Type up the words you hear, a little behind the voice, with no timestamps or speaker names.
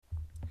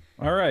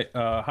All right.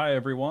 Hi,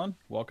 everyone.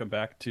 Welcome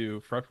back to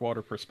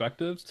Freshwater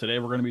Perspectives. Today,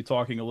 we're going to be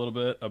talking a little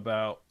bit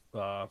about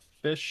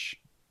fish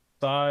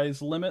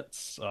size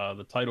limits.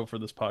 The title for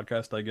this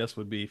podcast, I guess,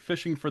 would be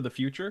Fishing for the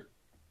Future.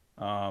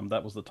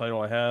 That was the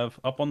title I have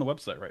up on the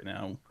website right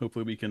now.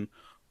 Hopefully, we can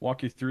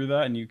walk you through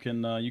that and you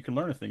can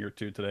learn a thing or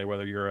two today,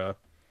 whether you're a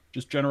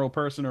just general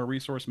person or a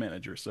resource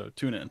manager. So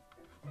tune in.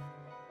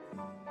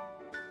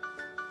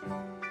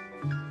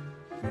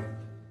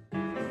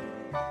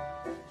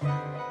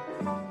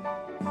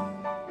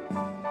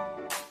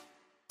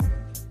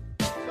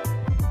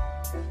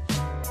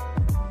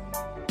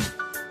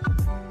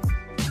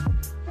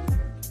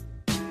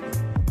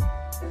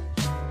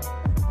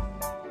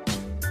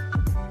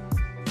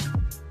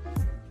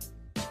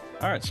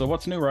 All right. So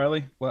what's new,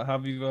 Riley? What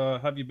have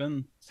you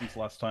been since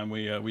last time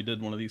we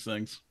did one of these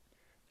things?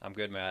 I'm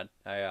good, Matt.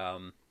 I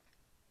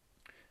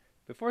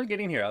before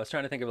getting here, I was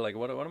trying to think of like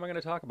what am I going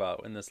to talk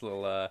about in this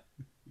little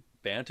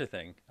banter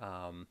thing.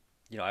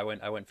 I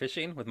went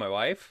fishing with my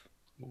wife.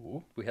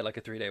 Ooh, We had like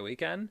a 3 day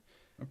weekend.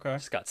 okay.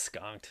 Just got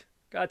skunked.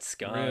 Got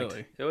skunked.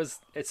 Really? It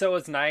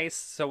was nice.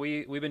 So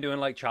we've been doing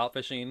like trout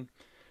fishing,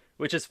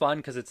 which is fun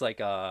because it's like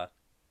a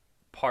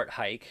part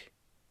hike,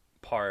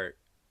 part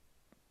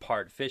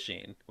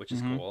fishing, which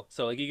is Mm-hmm. cool.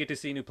 So like you get to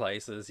see new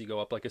places. You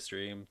go up like a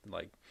stream.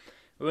 Like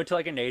we went to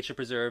like a nature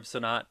preserve, so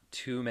not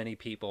too many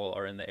people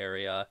are in the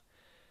area.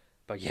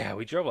 But yeah,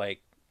 we drove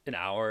like an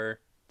hour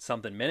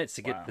something minutes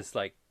to get Wow. this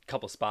like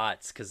couple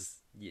spots because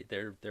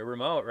they're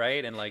remote,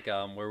 right? And like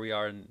where we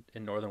are in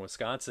northern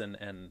Wisconsin,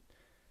 and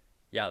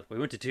yeah, we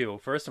went to two.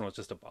 First one was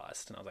just a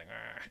bust, and I was like,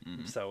 "Argh."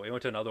 Mm. So we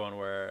went to another one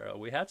where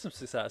we had some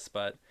success,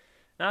 but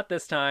not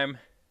this time.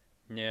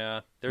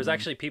 Yeah, there's Mm.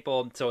 actually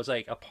people. So it's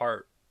like a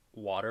part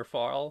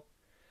waterfall,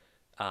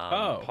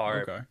 Oh,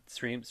 part okay.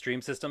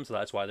 stream system. So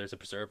that's why there's a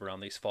preserve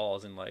around these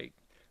falls, and like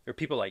there are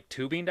people like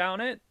tubing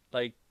down it,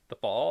 like the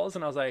falls,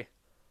 and I was like,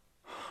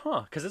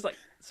 huh, because it's like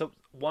so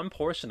one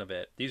portion of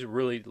it. These are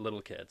really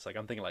little kids, like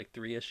I'm thinking like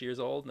 3ish years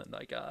old, and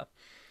like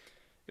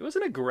it was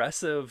an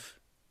aggressive,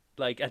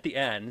 like at the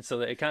end, so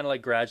that it kind of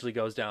like gradually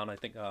goes down. I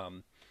think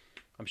I'm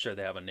sure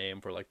they have a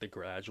name for like the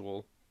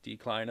gradual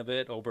decline of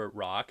it over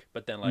rock,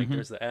 but then like Mm-hmm.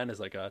 there's the end is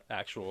like a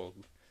actual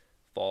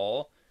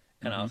fall.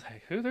 And I Mm-hmm. was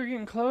like, "Who? They're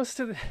getting close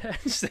to the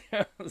edge."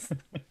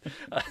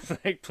 I was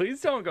like, "Please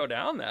don't go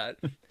down that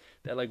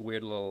like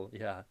weird little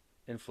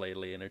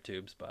inflatedly inner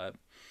tubes." But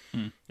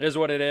Mm. it is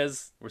what it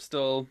is. We're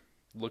still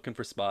looking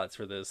for spots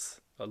for this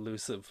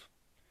elusive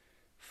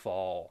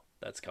fall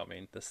that's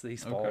coming.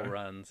 These fall Okay.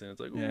 runs, and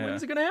it's like, ooh, Yeah.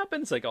 when's it gonna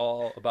happen? It's like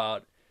all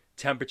about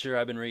temperature.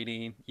 I've been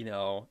reading,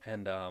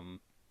 and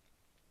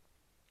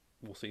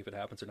we'll see if it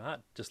happens or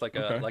not. Just like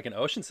a Okay. like an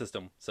ocean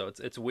system. So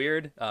it's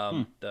weird.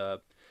 Hmm.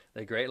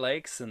 The Great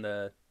Lakes and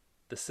the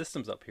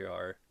systems up here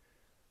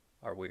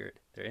are weird.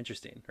 They're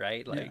interesting,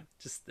 right? Yeah. Like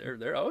just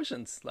they're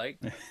oceans. Like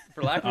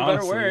for lack of a better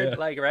Honestly, word, yeah.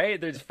 like right?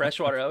 There's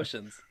freshwater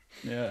oceans.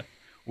 Yeah.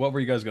 What were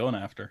you guys going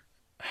after?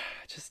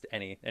 Just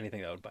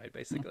anything that would bite Hmm.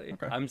 basically.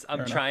 Okay. I'm Fair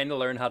enough. trying to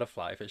learn how to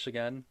fly fish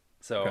again.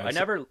 So Okay. I So,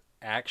 never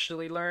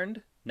actually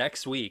learned.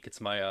 Next week it's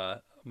my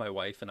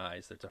wife and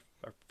I's. It's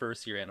our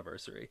first year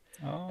anniversary,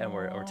 and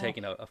we're oh,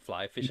 taking a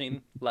fly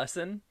fishing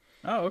lesson,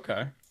 oh,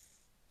 okay.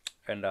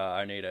 and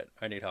I need it.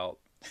 I need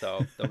help.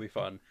 So that'll be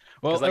fun.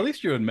 Cause Well, at like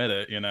least you admit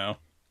it, you know.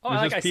 oh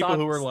There's like just I people saw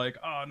who are like,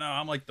 "Oh no,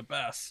 I'm like the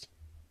best."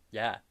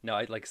 yeah no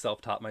I like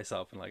self taught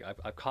myself and like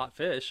I've caught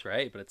fish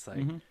right, but it's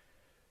like Hmm.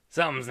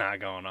 something's not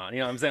going on. You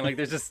know what I'm saying? Like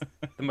there's just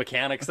the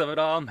mechanics of it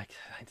all. I'm like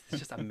it's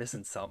just I'm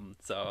missing something.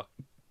 So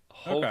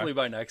Okay. hopefully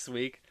by next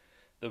week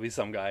there'll be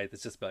some guy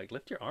that's just like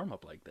lift your arm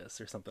up like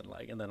this or something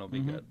like, and then it'll be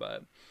Hmm. good.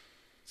 But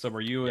So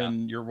were you yeah,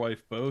 and your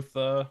wife both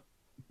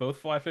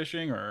fly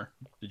fishing, or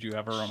did you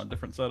have her on a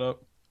different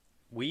setup?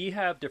 we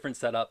have different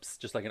setups,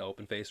 just like an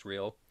open face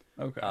reel.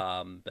 Okay.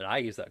 But I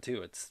use that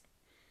too. It's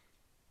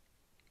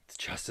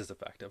just as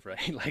effective,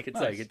 right? Like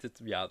Nice.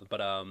 it's yeah. But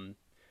um,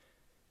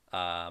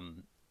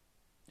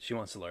 she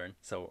wants to learn,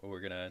 so we're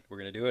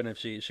gonna do it. And if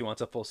she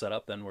wants a full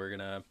setup, then we're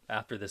gonna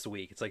after this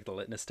week. It's like the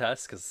litmus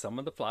test because some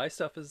of the fly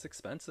stuff is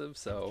expensive,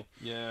 so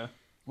Yeah.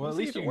 Well, we'll at see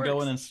least if you it can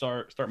go in works.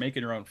 and start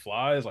making your own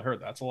flies. I heard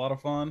that's a lot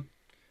of fun.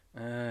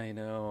 I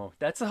know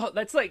that's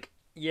like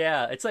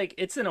yeah, it's like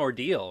it's an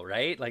ordeal,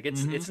 right? Like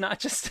Hmm. it's not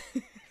just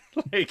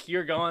like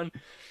you're going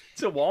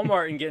to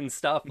Walmart and getting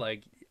stuff.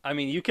 Like I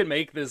mean, you can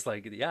make this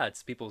like yeah,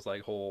 it's people's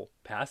like whole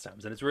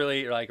pastimes, and it's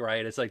really like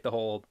right. It's like the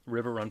whole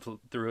river run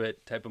through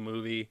it type of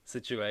movie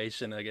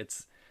situation. Like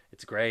it's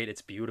great,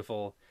 it's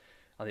beautiful.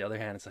 On the other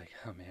hand, it's like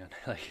oh man,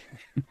 like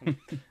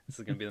this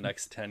is gonna be the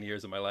next 10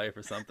 years of my life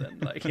or something.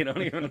 Like you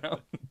don't even know.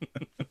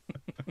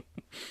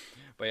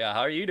 But yeah,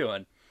 how are you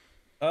doing?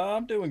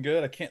 I'm doing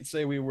good. I can't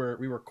say we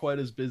were quite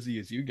as busy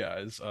as you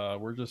guys.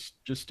 We're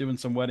just doing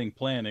some wedding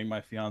planning. My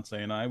fiance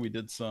and I. We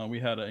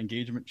had an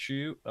engagement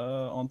shoot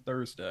on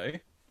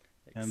Thursday,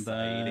 and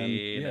then yeah,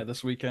 Exciting.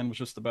 this weekend was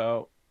just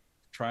about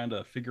trying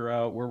to figure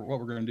out what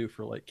we're gonna do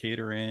for like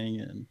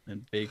catering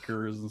and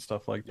bakers and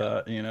stuff like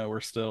Yep. that. You know,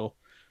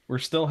 we're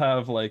still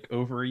have like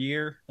over a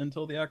year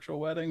until the actual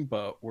wedding,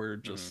 but we're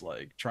Hmm. just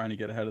like trying to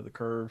get ahead of the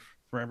curve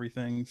for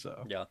everything.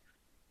 So Yeah,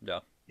 yeah.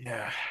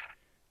 yeah,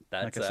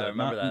 like That's I I said,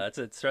 remember not that. That's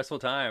a stressful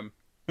time.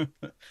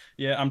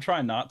 yeah, I'm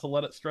trying not to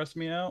let it stress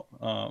me out.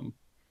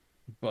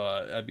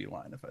 But I'd be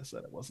lying if I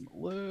said I wasn't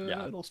a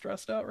Yeah, little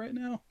stressed out right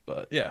now.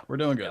 But yeah, we're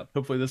doing good. yep,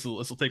 Hopefully this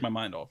will take my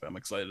mind off. I'm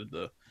excited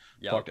to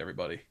yep. talk to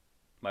everybody.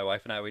 My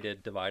wife and I, we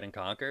did divide and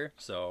conquer.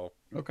 So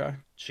Okay.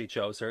 she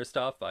chose her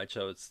stuff. I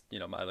chose,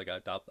 my like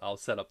I'll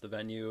set up the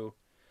venue.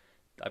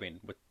 I mean,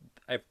 with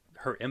I have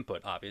her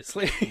input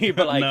obviously,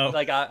 but like No.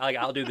 like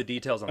I'll do the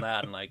details on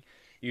that, and like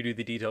you do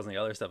the details on the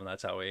other stuff, and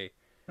that's how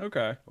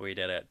Okay. we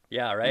did it.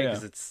 Yeah, right. Yeah.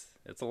 Because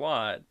it's a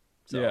lot.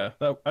 So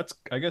Yeah. That's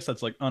I guess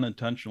that's like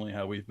unintentionally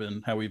how we've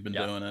been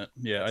yeah, doing it.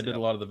 Yeah, I that's did a yep.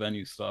 lot of the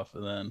venue stuff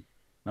and then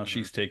now Hmm.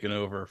 she's taken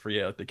over for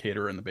like the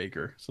caterer and the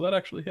baker. So that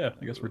actually, yeah,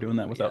 I guess we're doing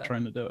that Oh without yeah,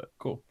 trying to do it.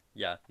 Cool.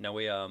 yeah. No,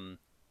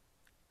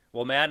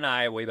 well, Matt and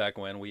I way back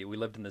when we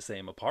lived in the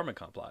same apartment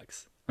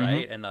complex, Mm-hmm.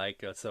 right? And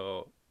like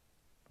so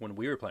when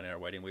we were planning our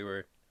wedding, we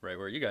were right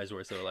where you guys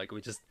were. So like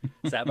we just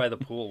sat by the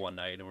pool one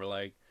night and we're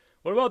like,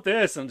 "What about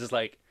this?" And just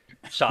like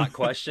shot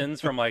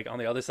questions from like on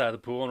the other side of the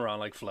pool and we're on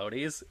like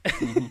floaties.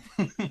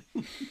 Mm-hmm.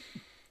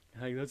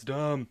 Like that's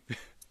dumb.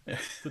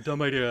 It's a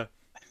dumb idea.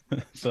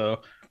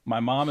 So my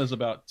mom is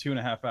about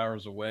 2.5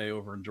 hours away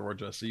over in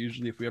Georgia. So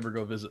usually if we ever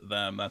go visit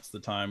them, that's the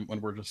time when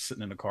we're just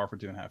sitting in a car for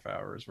 2.5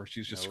 hours where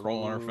she's just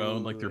scrolling on her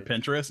phone like through Oh,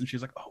 Pinterest and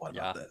she's like, oh, what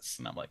about yeah. this?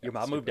 And I'm like, Your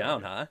that's a mom moved stupid down,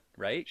 idea. huh?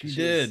 Right? Because She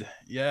she was, did.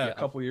 Yeah, a yeah.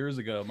 couple years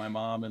ago, my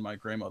mom and my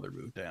grandmother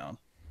moved down.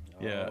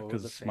 Yeah, Oh, the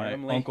because my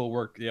family. uncle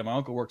worked. Yeah, my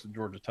uncle works at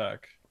Georgia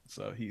Tech,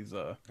 so he's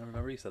I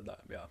remember you said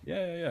that.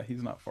 Yeah. yeah,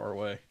 he's not far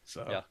away.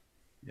 So Yeah.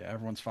 yeah,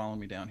 everyone's following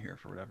me down here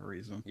for whatever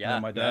reason. And then Yeah.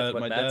 my That's dad, what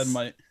my dad Matt's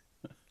might,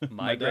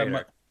 my dad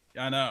might,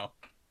 migrator. I know.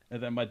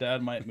 And then my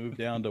dad might move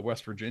down to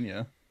West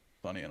Virginia,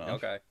 funny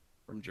enough, Okay.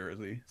 from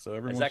Jersey. So Is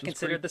everyone's that just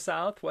considered pretty, the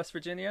South, West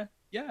Virginia?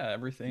 yeah,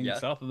 everything Yeah.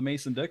 south of the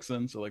Mason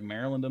Dixon, so like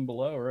Maryland and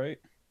below, right?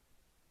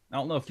 I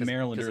don't know if Because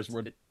Marylanders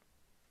would,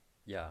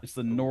 yeah. it's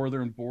the Ooh.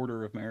 northern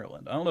border of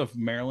Maryland. I don't know if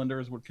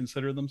Marylanders would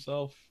consider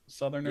themselves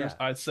Southerners.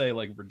 Yeah. I'd say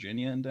like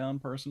Virginia and down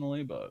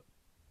personally, but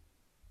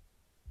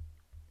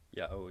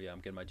Yeah. Oh, yeah. I'm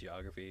getting my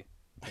geography.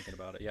 I'm thinking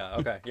about it. Yeah.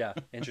 Okay. Yeah.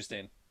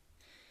 Interesting.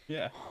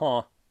 yeah.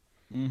 Huh.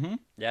 Mm-hmm.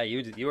 Yeah.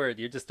 You're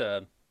just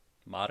a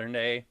modern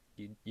day.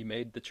 You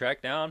made the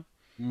trek down.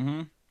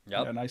 Mm-hmm.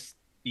 Yeah, Yep. nice,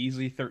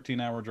 easy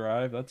 13-hour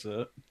drive. That's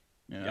it.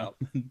 You know,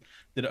 Yep.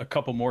 did it a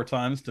couple more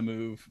times to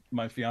move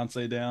my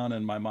fiance down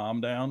and my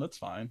mom down. That's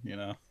fine. You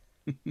know.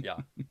 Yeah.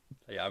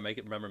 Yeah.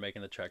 Remember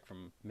making the trek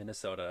from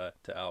Minnesota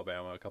to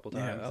Alabama a couple Yeah,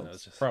 times, and it was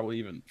that's just probably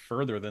even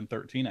further than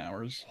 13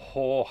 hours.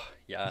 oh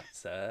yeah,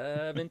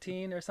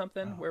 17 or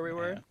something Oh where we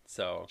were. man,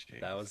 So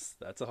jeez.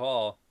 that's a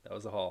haul. That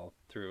was a haul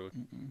through.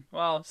 Mm-mm.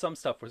 Well, some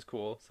stuff was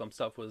cool. Some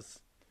stuff was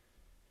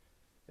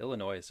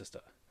Illinois is just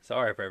a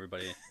sorry for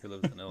everybody who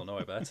lives in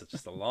Illinois, but that's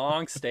just a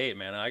long state,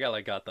 man. I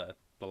got the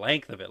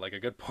length of it, like a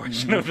good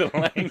portion Mm-hmm. of the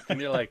length,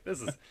 and you're like,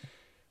 this is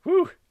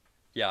whew.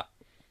 Yeah,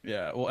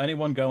 Yeah. Well,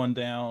 anyone going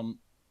down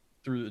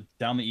the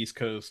East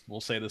Coast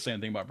will say the same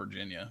thing about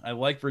Virginia. I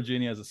like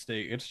Virginia as a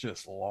state. It's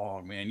just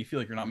long, man. You feel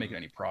like you're not mm, making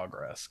any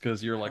progress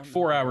because you're I like don't know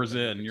four if I've ever hours been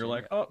to in, and you're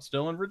like, Virginia. oh,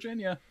 still in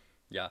Virginia.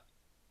 Yeah,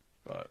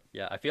 But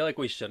yeah. I feel like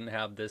we shouldn't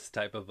have this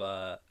type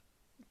of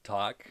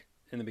talk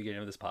in the beginning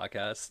of this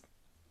podcast.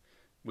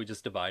 We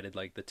just divided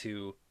like the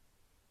two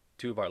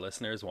of our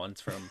listeners. One's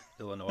from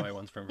Illinois,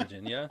 one's from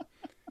Virginia.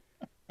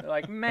 They're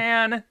like,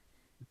 man,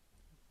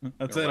 I'm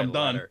that's gonna it. write I'm a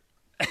done. letter.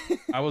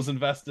 I was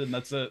invested, and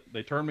that's it.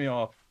 They turned me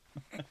off.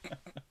 All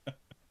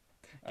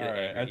Get an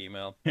right. angry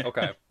email.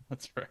 Okay.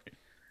 That's right.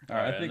 All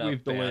All right. I right. think Enough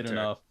we've delayed banter.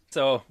 enough.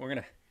 So we're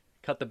gonna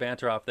cut the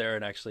banter off there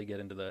and actually get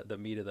into the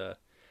meat of the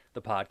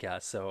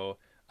podcast. So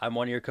I'm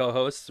one of your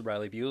co-hosts,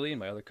 Riley Bewley, and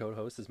my other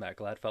co-host is Matt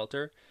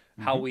Gladfelter.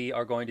 How Hmm. we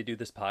are going to do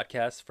this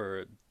podcast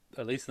for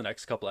at least the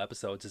next couple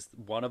episodes is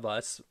one of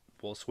us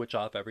will switch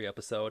off every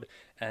episode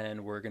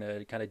and we're going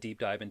to kind of deep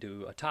dive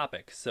into a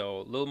topic. So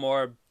a little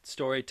more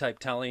story type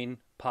telling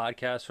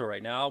podcast for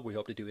right now. We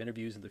hope to do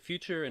interviews in the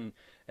future and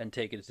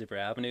take it to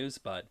different avenues.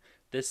 But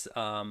this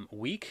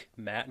week,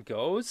 Matt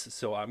goes.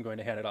 So I'm going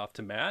to hand it off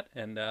to Matt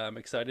and I'm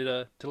excited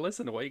to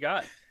listen to what you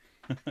got.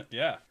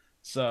 Yeah.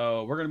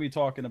 So we're going to be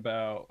talking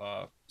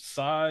about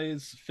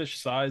fish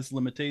size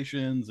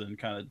limitations, and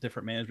kind of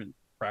different management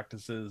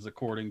practices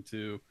according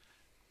to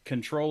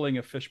controlling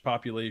a fish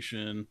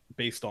population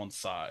based on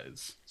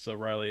size. So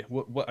Riley,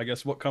 what I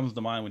guess what comes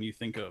to mind when you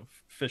think of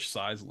fish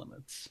size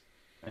limits?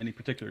 Any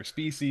particular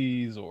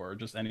species or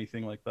just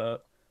anything like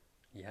that?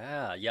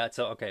 Yeah, yeah.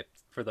 So okay,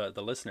 for the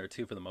listener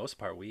too, for the most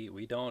part,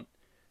 we don't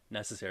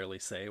necessarily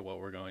say what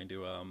we're going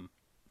to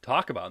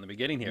talk about in the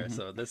beginning here. Hmm.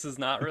 So this is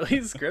not really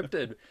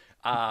scripted.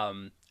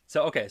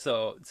 So okay,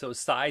 so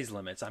size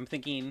limits. I'm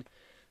thinking.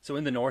 So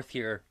in the north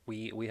here,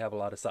 we have a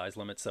lot of size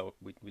limits. So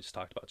we just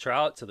talked about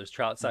trout. So there's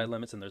trout size Hmm.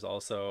 limits, and there's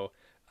also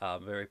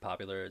very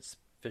popular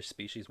fish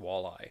species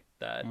walleye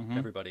that Hmm.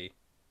 everybody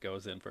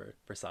goes in for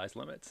size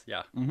limits.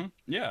 Yeah,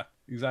 Yeah,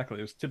 exactly.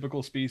 There's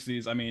typical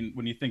species. I mean,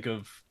 when you think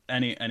of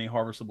any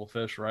harvestable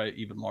fish, right?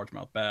 Even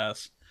largemouth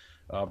bass,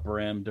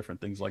 brim,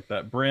 different things like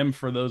that. Brim,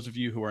 for those of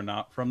you who are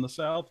not from the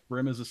South,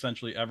 brim is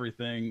essentially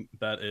everything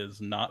that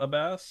is not a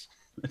bass.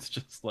 It's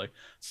just like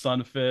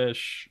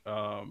sunfish,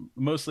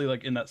 mostly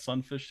like in that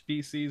sunfish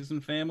species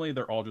and family.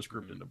 They're all just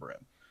grouped mm-hmm. into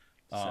brim.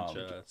 Um,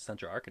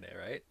 Centra Arcade,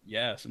 right?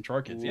 yeah, some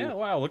charkids. Yeah, Ooh,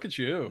 wow, look at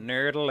you.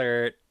 nerd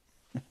alert.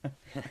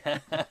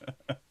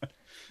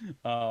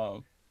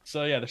 Um,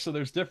 so yeah, so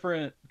there's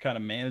different kind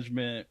of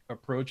management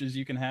approaches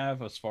you can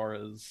have as far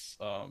as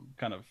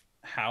kind of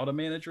how to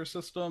manage your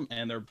system,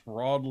 and they're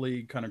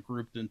broadly kind of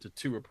grouped into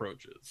two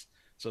approaches.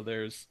 So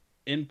there's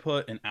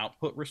input and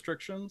output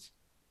restrictions.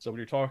 So when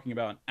you're talking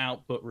about an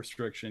output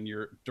restriction,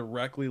 you're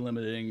directly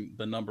limiting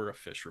the number of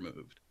fish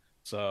removed.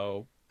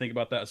 So think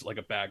about that as like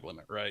a bag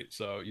limit, right?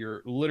 So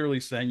you're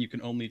literally saying you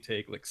can only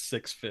take like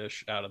 6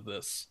 fish out of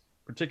this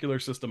particular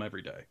system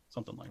every day,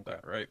 something like Okay.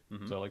 that, right?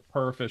 Mm-hmm. So like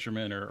per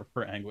fisherman or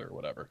per angler or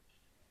whatever.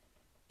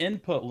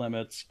 Input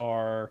limits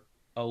are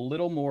a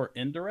little more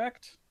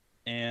indirect,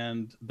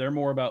 and they're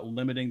more about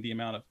limiting the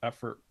amount of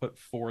effort put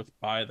forth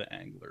by the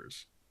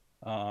anglers.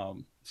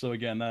 So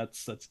again,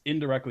 that's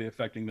indirectly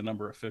affecting the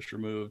number of fish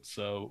removed.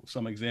 So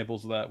some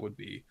examples of that would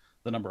be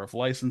the number of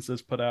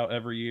licenses put out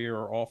every year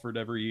or offered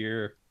every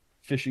year,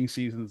 fishing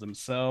seasons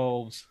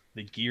themselves,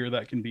 the gear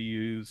that can be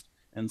used,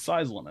 and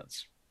size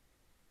limits.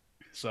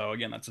 So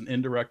again, that's an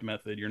indirect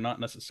method. You're not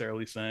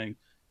necessarily saying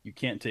you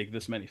can't take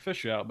this many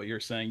fish out, but you're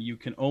saying you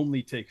can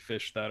only take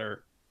fish that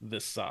are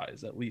this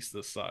size, at least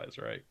this size,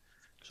 right?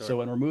 Sure. So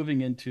when we're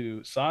moving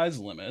into size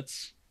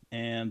limits,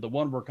 and the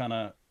one we're kind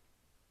of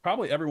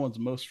probably everyone's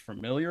most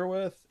familiar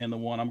with, and the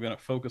one I'm going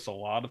to focus a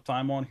lot of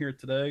time on here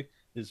today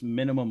is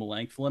minimum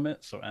length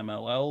limit. So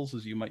MLLs,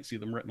 as you might see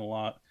them written a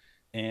lot.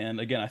 And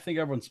again, I think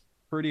everyone's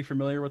pretty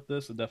familiar with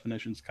this. The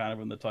definition's kind of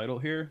in the title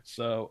here.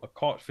 So a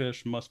caught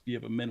fish must be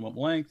of a minimum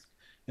length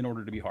in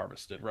order to be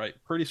harvested, right?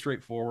 Pretty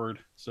straightforward.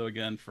 So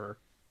again, for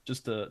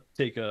just to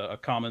take a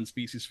common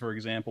species, for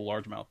example,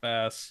 largemouth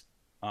bass,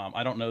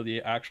 I don't know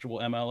the actual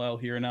MLL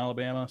here in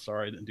Alabama.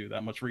 Sorry, I didn't do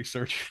that much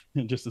research.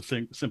 Just a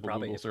simple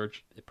Probably Google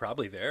search. it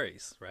probably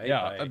varies, right?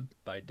 Yeah,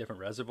 By different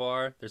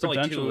reservoir. There's only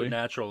two potentially.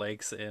 natural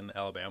lakes in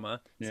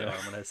Alabama, so Yeah,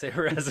 I'm gonna say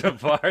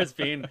reservoirs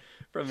being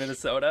from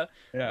Minnesota.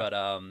 yeah.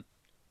 But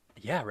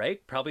yeah,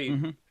 right? Probably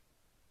Hmm.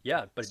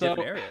 yeah, but different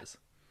So areas.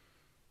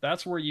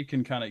 that's where you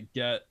can kind of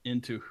get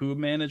into who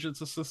manages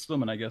the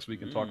system, and I guess we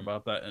can talk Mm,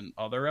 about that in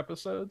other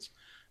episodes.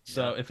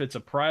 So yeah, if it's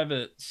a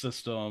private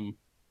system,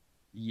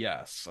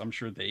 yes, I'm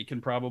sure they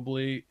can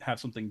probably have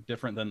something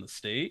different than the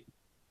state.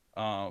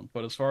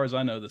 But as far as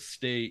I know, the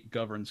state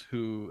governs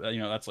who,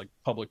 that's like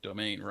public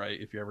domain, right?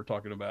 If you're ever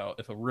talking about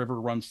if a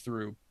river runs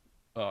through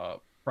uh,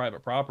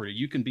 private property,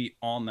 you can be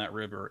on that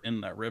river,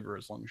 in that river,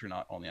 as long as you're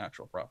not on the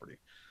actual property.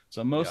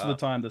 So most of the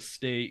yeah, time, the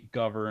state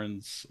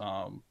governs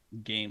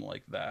game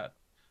like that,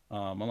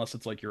 unless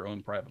it's like your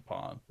own private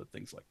pond, but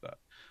things like that.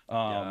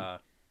 yeah.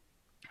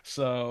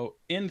 So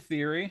in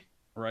theory,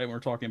 right, when we're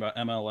talking about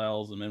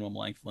MLLs and minimum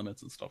length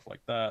limits and stuff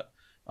like that,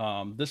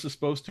 this is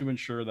supposed to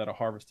ensure that a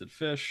harvested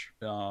fish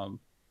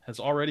has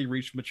already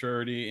reached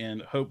maturity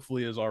and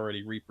hopefully is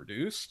already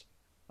reproduced.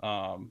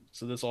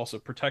 So this also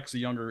protects the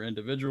younger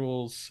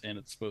individuals, and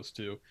it's supposed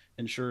to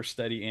ensure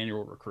steady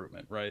annual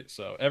recruitment, right?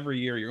 So every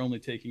year you're only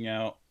taking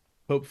out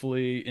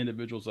hopefully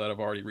individuals that have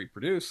already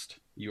reproduced.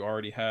 You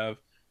already have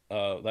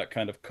that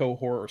kind of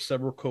cohort or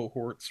several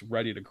cohorts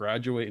ready to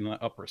graduate in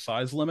that upper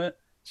size limit.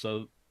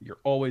 So you're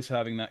always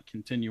having that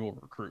continual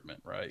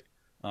recruitment, right?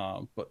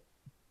 But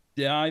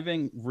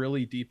diving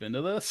really deep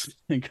into this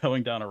and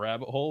going down a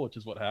rabbit hole, which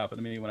is what happened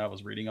to me when I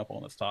was reading up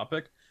on this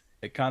topic,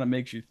 it kind of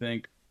makes you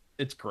think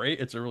it's great.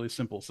 It's a really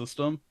simple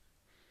system,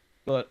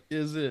 but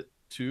is it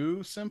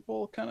too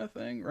simple kind of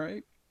thing,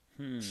 right?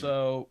 Hmm.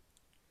 So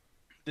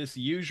this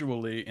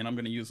usually, and I'm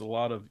going to use a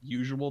lot of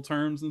usual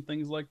terms and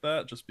things like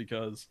that, just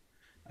because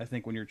I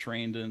think when you're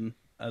trained in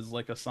as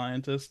like a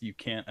scientist, you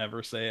can't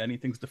ever say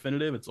anything's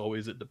definitive. It's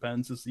always it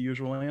depends is the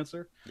usual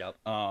answer. Yep.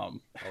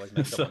 Um, Always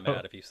make someone so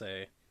mad if you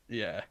say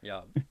yeah,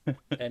 yeah.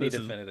 Any this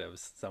is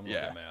definitives, someone will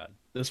yeah, get mad.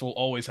 this will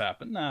always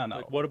happen. Nah, not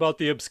Like, what always. about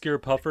the obscure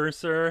puffer,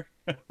 sir?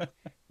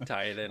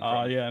 Tie it in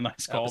Oh from yeah,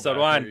 nice episode callback. There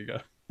one. you go.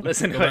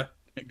 Listen Go to back,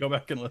 it. go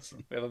back and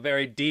listen. We have a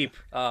very deep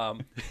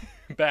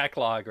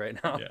backlog right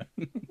now.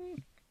 Yeah.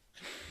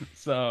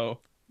 So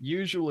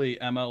usually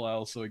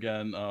MLL, so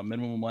again,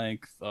 minimum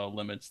length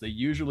limits, they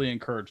usually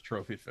encourage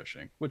trophy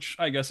fishing, which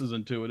I guess is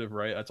intuitive,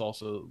 right? That's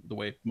also the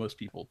way most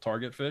people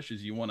target fish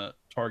is you want to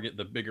target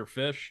the bigger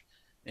fish.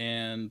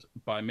 And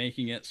by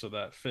making it so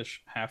that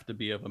fish have to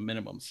be of a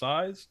minimum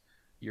size,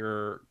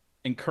 you're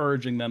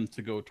encouraging them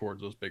to go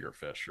towards those bigger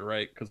fish,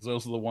 right? Because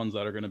those are the ones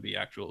that are going to be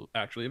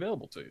actually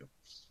available to you.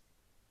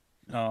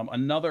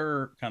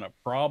 Another kind of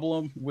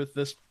problem with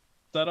this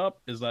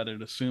setup is that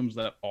it assumes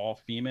that all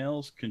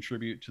females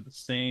contribute to the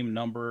same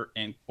number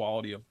and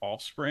quality of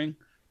offspring,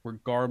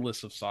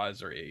 regardless of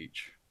size or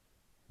age.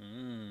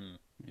 Mm.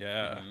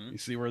 Yeah, Hmm. you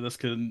see where this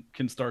can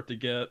start to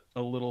get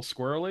a little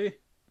squirrely.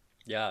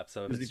 Yeah.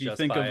 So if Because it's if you just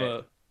think of by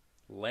a,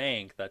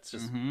 length, that's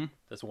just hmm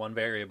one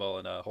variable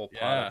in a whole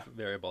pot of yeah,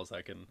 variables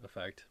that can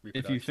affect if you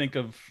reproduction. think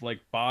of like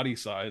body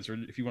size, or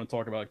if you want to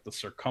talk about like the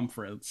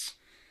circumference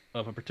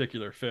of a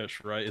particular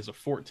fish, right? Is a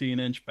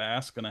 14-inch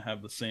bass going to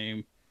have the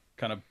same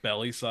kind of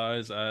belly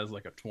size as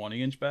like a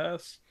 20-inch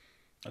bass?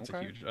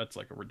 Okay. That's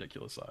like a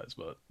ridiculous size,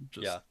 but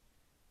Yeah.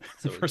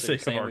 just So for so you're sake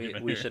of saying we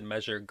argument we here. should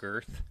measure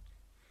girth?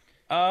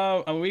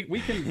 I mean,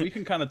 we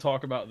can kind of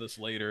talk about this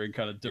later and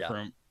kind of Yeah.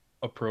 different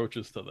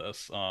approaches to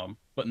this.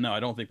 But no, I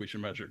don't think we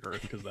should measure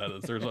girth because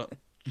there's a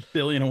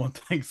billion and one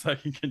things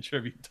that can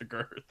contribute to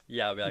girth.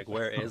 Yeah. I'll be like,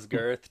 where is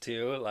girth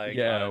too? Like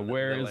Yeah, on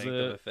where the is length of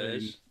it? a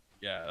And fish.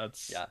 yeah,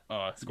 that's Yeah.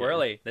 yeah,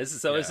 Squirrely.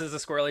 This yeah. is a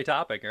squirrely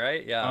topic,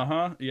 right? Yeah.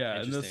 Uh-huh. Yeah,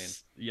 and Interesting.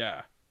 this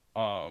yeah.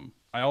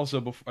 I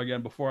also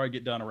again before I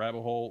get down a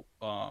rabbit hole,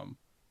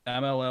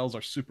 MLLs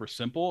are super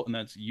simple and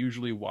that's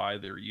usually why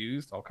they're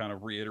used. I'll kind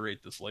of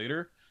reiterate this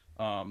later.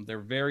 They're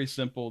very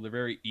simple, they're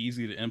very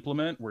easy to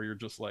implement where you're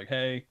just like,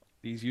 "Hey,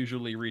 these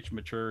usually reach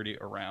maturity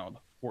around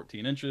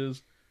 14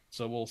 inches."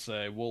 So we'll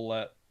say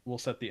we'll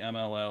set the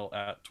MLL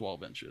at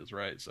 12 inches,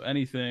 right? So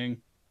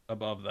anything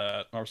above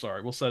that, or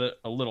sorry, we'll set it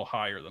a little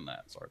higher than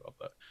that. Sorry about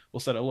that. We'll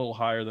set it a little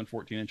higher than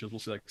 14 inches. We'll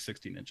say like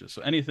 16 inches.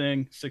 So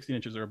anything 16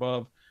 inches or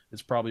above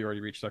is probably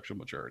already reached sexual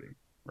maturity,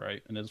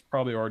 right? And has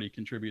probably already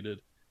contributed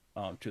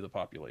to the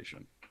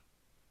population.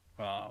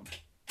 Um,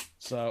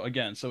 so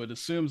again, so it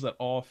assumes that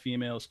all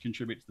females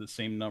contribute to the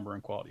same number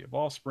and quality of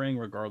offspring,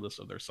 regardless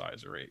of their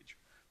size or age.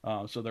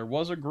 So there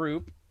was a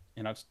group,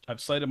 and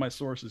I've cited my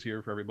sources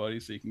here for everybody,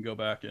 so you can go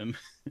back and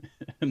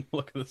and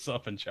look this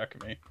up and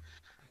check me.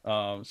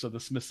 So the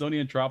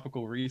Smithsonian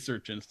Tropical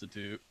Research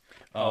Institute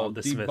Oh,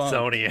 the debunked.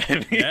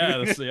 Smithsonian. Yeah,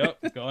 this, yep,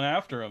 going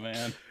after him,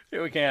 man.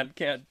 We can't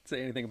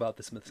say anything about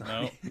the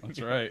Smithsonian. No, that's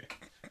right.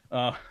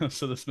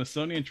 So the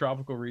Smithsonian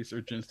Tropical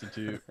Research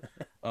Institute,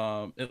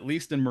 at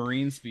least in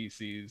marine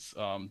species,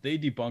 they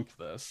debunked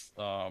this.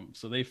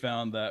 So they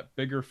found that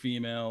bigger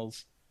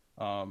females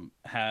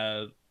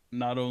had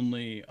not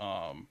only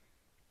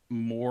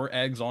more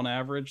eggs on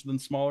average than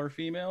smaller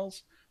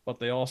females, but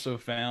they also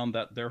found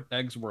that their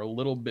eggs were a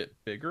little bit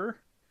bigger.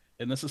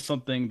 And this is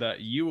something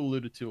that you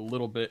alluded to a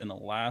little bit in the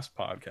last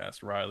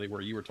podcast, Riley,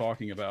 where you were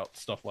talking about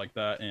stuff like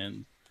that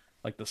and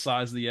like the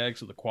size of the eggs,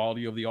 so the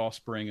quality of the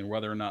offspring, and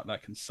whether or not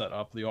that can set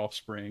up the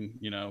offspring,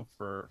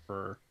 for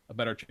a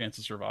better chance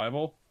of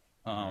survival.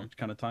 Hmm.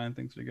 Kind of tying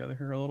things together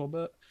here a little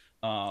bit.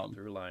 Um,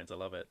 Through lines, I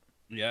love it.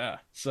 yeah.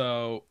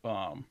 So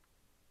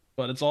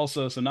but it's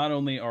also so not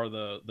only are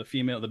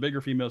the bigger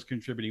females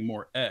contributing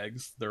more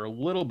eggs, they're a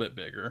little bit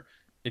bigger.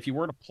 If you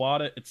were to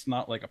plot it, it's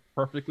not like a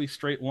perfectly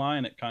straight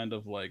line. It kind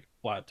of like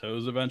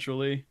plateaus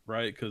eventually,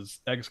 right? Because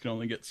eggs can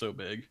only get so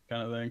big,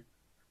 kind of thing.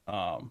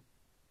 Um,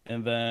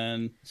 and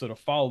then, so to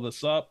follow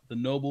this up, the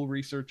Noble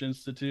Research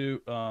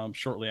Institute,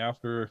 shortly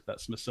after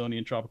that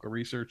Smithsonian Tropical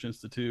Research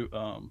Institute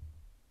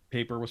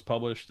paper was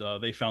published,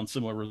 they found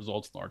similar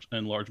results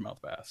in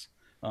largemouth bass.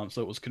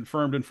 So it was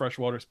confirmed in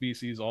freshwater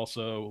species,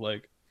 also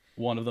like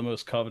one of the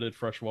most coveted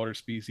freshwater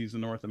species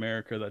in North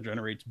America that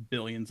generates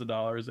billions of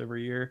dollars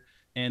every year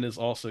and is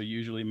also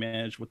usually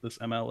managed with this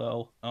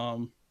MLL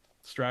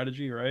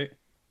strategy, right?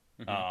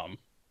 Hmm. Um,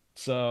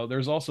 so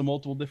there's also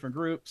multiple different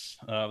groups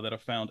that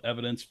have found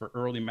evidence for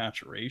early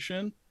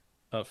maturation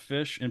of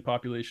fish in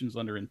populations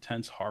under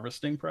intense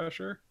harvesting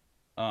pressure,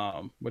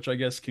 which I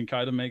guess can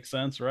kind of make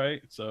sense,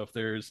 right? So if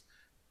there's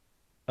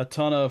a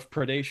ton of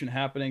predation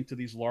happening to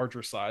these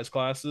larger size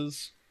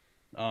classes,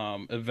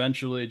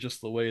 eventually,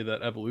 just the way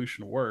that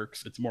evolution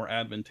works, it's more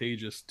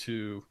advantageous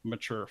to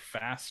mature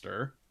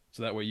faster,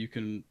 so that way you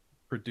can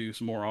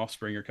produce more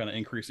offspring. You're kind of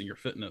increasing your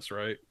fitness,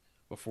 right,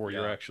 before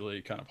you're Yeah.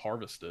 actually kind of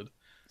harvested.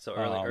 So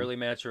Um, early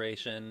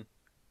maturation,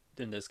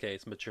 in this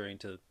case, maturing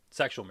to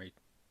sexual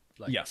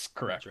like yes,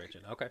 correct.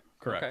 maturation. Okay.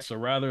 Correct. Okay. So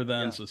rather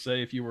than, Yeah. so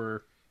say if you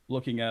were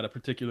looking at a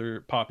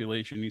particular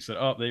population, you said,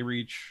 oh, they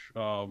reach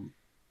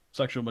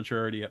sexual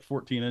maturity at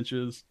 14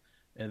 inches.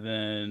 And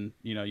then,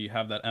 you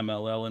have that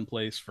MLL in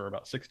place for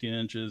about 16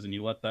 inches and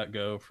you let that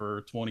go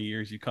for 20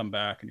 years. You come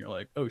back and you're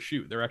like, oh,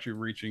 shoot, they're actually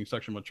reaching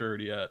sexual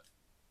maturity at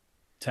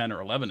 10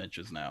 or 11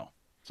 inches now.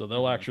 So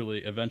they'll Hmm. actually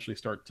eventually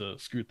start to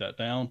scoot that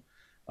down.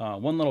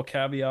 One little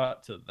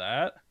caveat to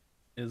that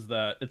is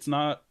that it's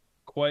not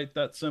quite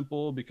that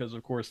simple because,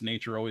 of course,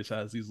 nature always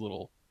has these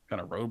little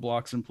kind of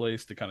roadblocks in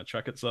place to kind of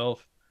check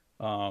itself.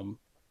 Um,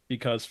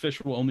 because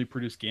fish will only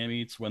produce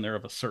gametes when they're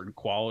of a certain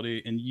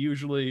quality. And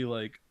usually,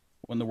 like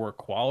when the word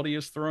quality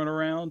is thrown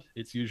around,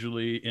 it's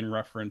usually in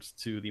reference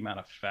to the amount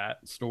of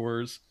fat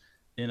stores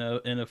in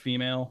a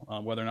female,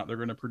 whether or not they're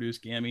going to produce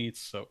gametes,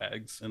 so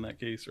eggs in that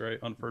case, right,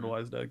 Hmm.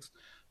 unfertilized eggs,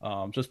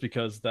 just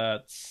because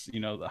that's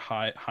the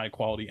high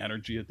quality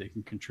energy that they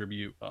can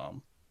contribute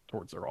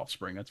towards their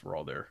offspring. That's where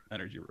all their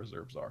energy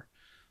reserves are.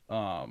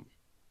 Um,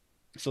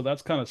 so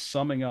that's kind of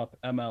summing up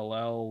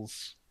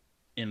MLLs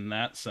in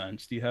that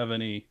sense. Do you have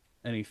any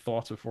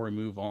thoughts before we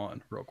move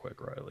on, real quick,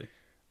 Riley?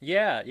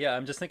 Yeah. Yeah.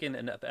 I'm just thinking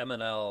in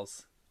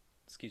MNLs.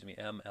 Excuse me,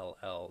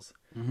 MLLs.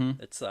 Mm-hmm.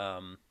 It's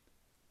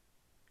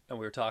and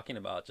we were talking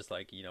about just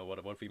like what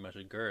if we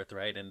measured girth,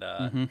 right? And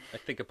Hmm. I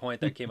think a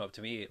point that came up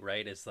to me,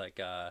 right, is like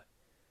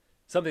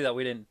something that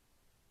we didn't,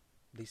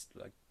 at least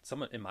like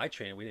someone in my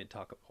training, we didn't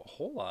talk a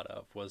whole lot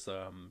of was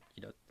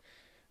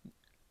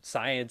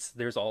science.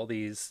 There's all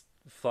these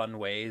fun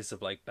ways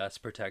of like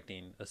best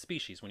protecting a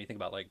species when you think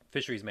about like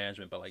fisheries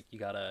management, but like you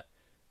gotta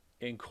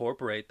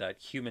incorporate that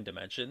human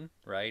dimension,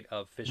 right,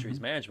 of fisheries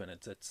Hmm.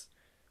 management. It's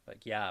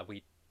like, yeah,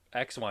 we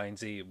X, Y, and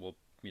Z will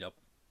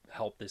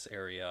help this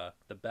area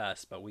the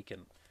best, but we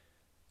can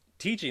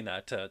teaching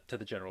that to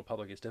the general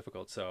public is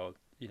difficult. So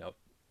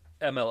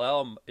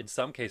MLL in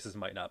some cases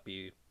might not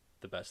be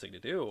the best thing to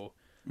do,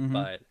 Hmm.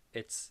 but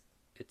it's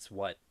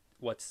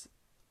what's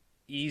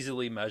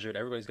easily measured.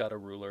 Everybody's got a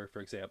ruler, for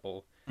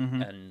example,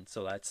 Hmm. and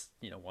so that's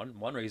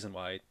one reason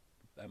why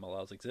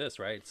MLLs exist,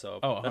 right? So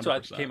Oh, that's why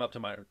it 100%. came up to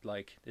my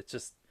like. It's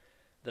just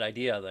that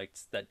idea, like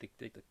that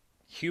the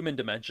human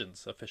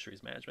dimensions of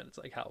fisheries management. It's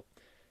like how,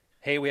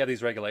 hey, we have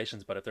these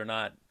regulations, but if they're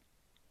not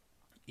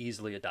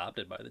easily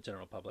adopted by the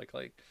general public,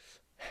 like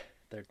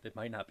it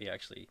might not be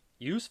actually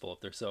useful if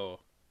they're so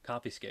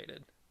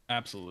confiscated.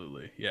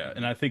 Absolutely. Yeah. And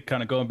Mm-hmm. I think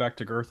kind of going back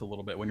to girth a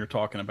little bit when you're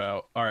talking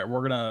about, all right,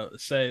 we're gonna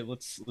say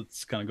let's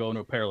kind of go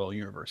into a parallel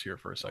universe here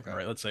for a second, Okay,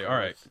 right? Let's say, all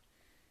right, girth.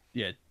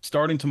 yeah,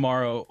 starting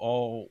tomorrow,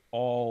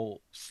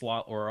 all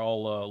slot or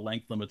all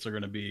length limits are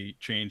gonna be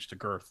changed to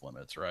girth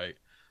limits, right?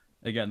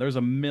 Again, there's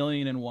a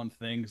million and one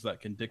things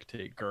that can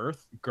dictate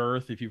girth.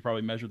 Girth, if you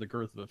probably measure the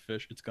girth of a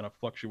fish, it's going to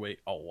fluctuate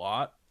a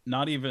lot.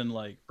 Not even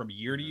like from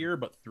year to Mm-hmm. year,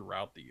 but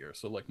throughout the year.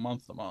 So like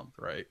month to month,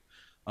 right?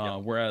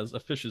 Yep. Whereas a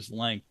fish's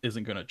length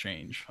isn't going to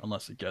change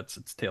unless it gets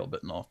its tail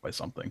bitten off by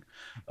something.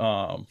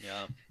 Um,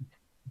 Yeah.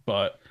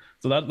 but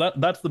so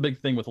that's the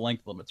big thing with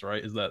length limits,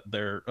 right? Is that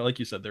they're like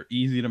you said, they're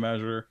easy to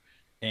measure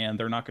and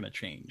they're not going to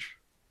change.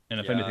 And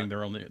if Yeah. anything,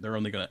 they're only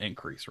going to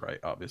increase, right?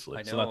 Obviously.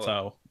 I So that's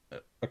know. how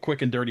a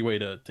quick and dirty way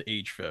to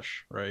age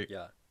fish, right?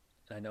 Yeah.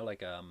 And I know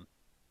like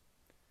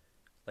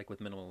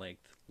with minimum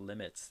length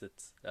limits,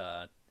 it's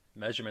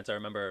measurements. I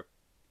remember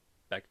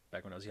back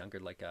when I was younger,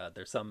 like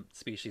there's some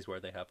species where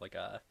they have like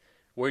a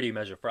where do you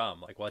measure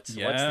from? Like what's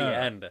the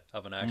Yeah. end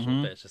of an actual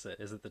Mm-hmm. fish?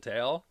 Is it the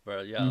tail?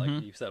 But yeah, like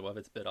Mm-hmm. you said, what if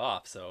it's bit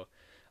off? So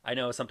I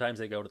know sometimes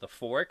they go to the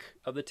fork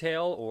of the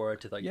tail or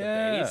to like the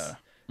base, Yeah.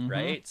 Mm-hmm.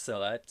 right? So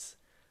that's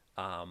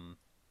um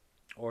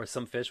or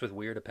some fish with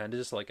weird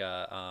appendages like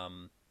a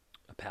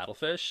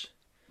paddlefish.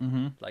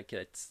 Mm-hmm. Like do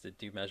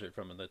you measure it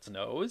from its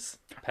nose?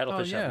 Oh Paddlefish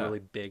have yeah. really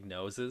big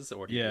noses,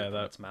 or do you do Yeah, it from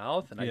that its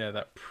mouth? And yeah, I'm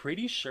that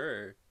pretty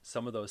sure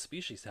some of those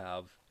species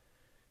have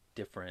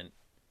different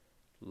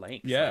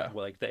lengths. Like yeah.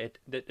 well, like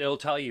it'll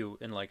tell you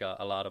in like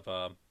a lot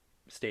of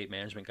state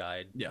management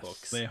guide Yes, they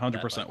books that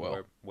 100% like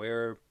will.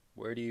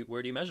 where do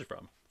you measure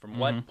from Mm-hmm.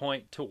 what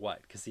point to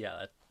what? Because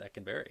yeah, that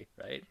can vary,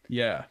 right?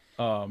 Yeah.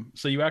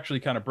 So you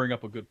actually kind of bring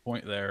up a good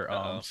point there.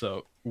 Uh oh.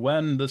 So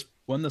when this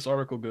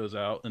article goes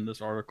out, and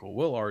this article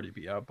will already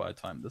be out by the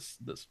time this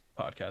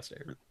podcast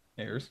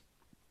airs.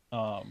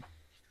 Um,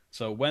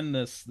 so when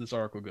this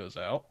article goes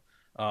out,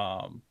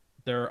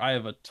 there I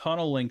have a ton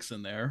of links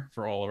in there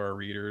for all of our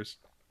readers.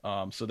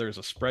 So there's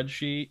a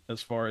spreadsheet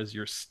as far as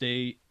your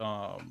state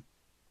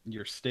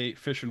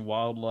fish and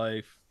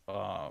wildlife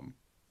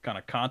kind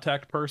of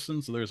contact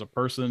person. So there's a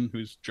person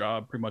whose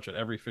job pretty much at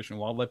every fish and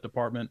wildlife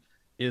department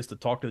is to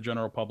talk to the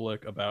general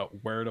public about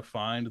where to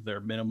find their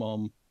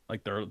minimum,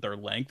 like their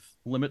length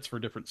limits for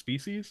different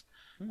species.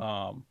 Hmm.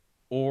 Um,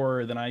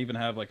 or then I even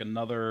have like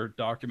another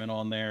document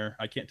on there.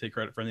 I can't take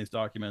credit for any of these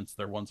documents.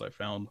 They're ones I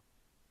found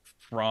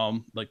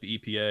from like the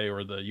EPA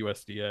or the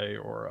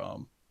USDA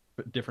or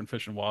different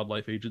fish and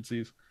wildlife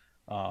agencies.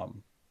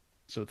 Um,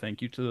 so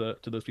thank you to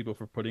those people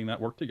for putting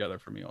that work together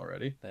for me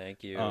already.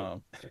 Thank you.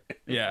 Um,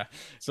 yeah.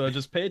 So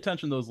just pay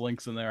attention to those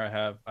links in there.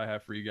 I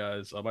have for you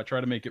guys. I try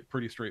to make it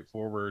pretty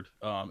straightforward.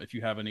 If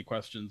you have any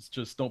questions,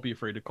 just don't be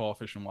afraid to call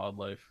Fish and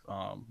Wildlife.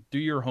 Do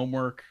your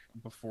homework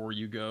before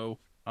you go.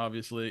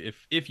 Obviously,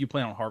 if you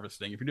plan on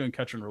harvesting, if you're doing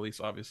catch and release,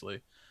 obviously,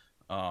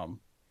 um,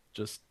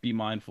 just be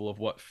mindful of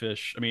what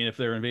fish. I mean, if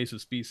they're invasive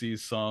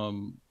species,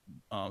 some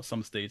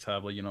states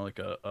have like like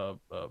a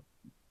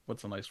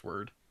what's a nice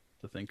word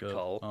to think of?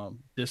 Cull.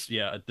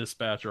 A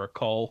dispatch or a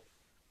call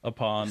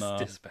upon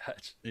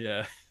Dispatch.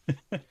 yeah.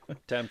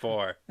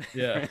 10-4.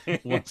 Yeah.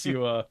 Once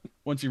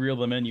you reel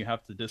them in, you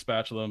have to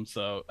dispatch them.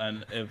 So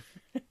and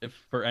if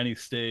for any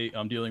state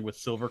I'm dealing with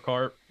silver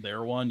carp,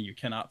 they're one, you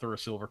cannot throw a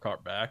silver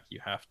carp back. You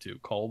have to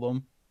call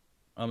them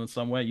in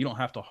some way. You don't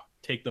have to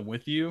take them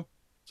with you.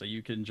 So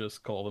you can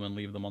just call them and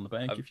leave them on the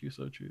bank I've if you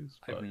so choose.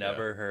 I've But yeah.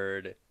 never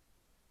heard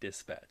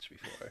dispatch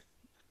before.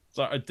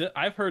 So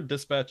I've heard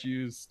dispatch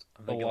used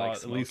I'm a thinking like lot,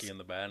 at Smokey least and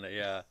the Bandit,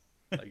 yeah.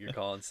 Like you're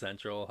calling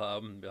Central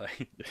Hub and be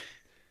like,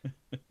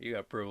 you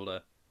got approval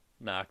to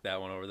knock that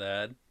one over the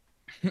head.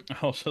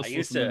 I was I just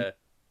used listening. to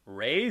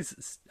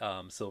raise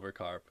silver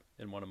carp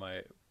in one of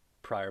my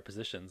prior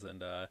positions,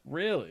 and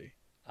Really?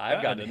 I've That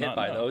I gotten did hit not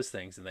by know. those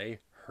things, and they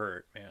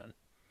hurt, man.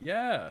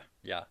 Yeah.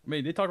 Yeah, I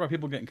mean, they talk about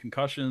people getting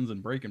concussions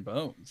and breaking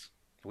bones.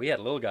 we had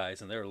little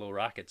guys, and they were little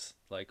rockets.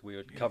 Like we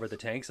would cover the Jeez.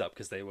 tanks up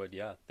because they would,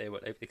 yeah, they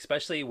would,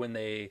 especially when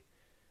they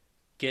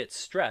get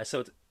stressed.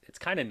 So it's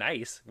kind of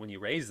nice when you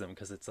raise them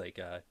because it's like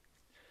a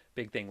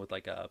big thing with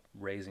like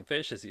raising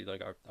fish is you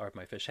like are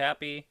my fish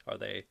happy? Are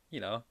they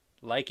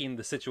liking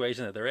the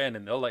situation that they're in?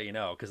 And they'll let you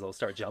know because they'll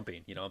start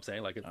jumping. You know what I'm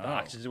saying? Like if the Oh.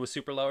 oxygen was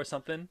super low or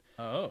something,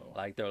 Oh.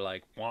 like they're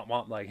like womp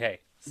womp, like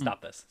hey Hmm.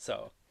 stop this.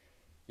 So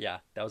yeah,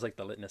 that was like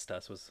the litmus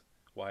test was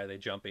why are they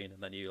jumping,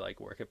 and then you like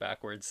work it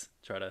backwards,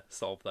 try to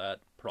solve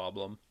that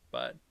problem.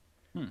 But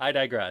Hmm. I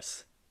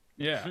digress.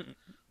 Yeah.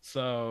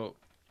 So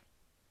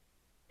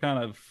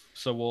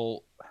so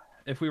we'll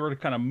if we were to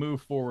kind of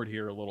move forward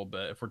here a little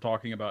bit, if we're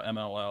talking about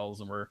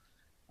MLLs and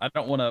I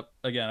don't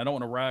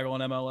want to rag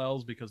on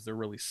MLLs because they're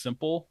really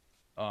simple.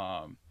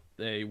 Um,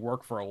 they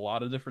work for a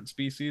lot of different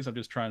species. I'm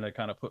just trying to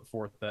kind of put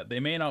forth that they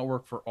may not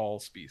work for all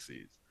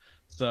species.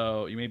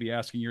 So you may be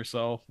asking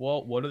yourself,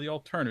 well, what are the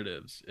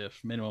alternatives if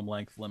minimum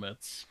length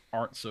limits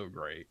aren't so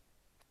great?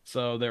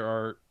 So there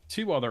are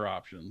two other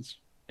options,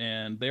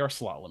 and they are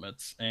slot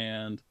limits.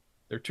 And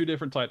there are two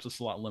different types of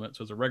slot limits.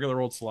 There's a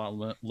regular old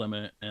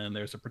limit, and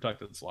there's a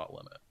protected slot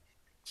limit.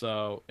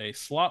 So a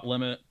slot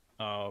limit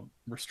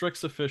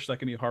restricts the fish that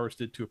can be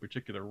harvested to a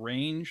particular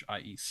range,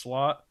 i.e.,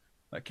 slot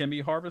that can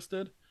be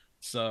harvested.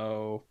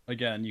 So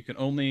again, you can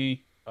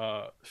only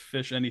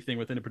fish anything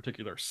within a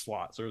particular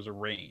slot. So there's a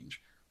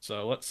range.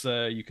 So let's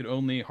say you could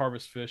only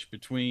harvest fish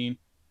between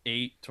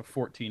 8 to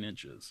 14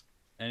 inches.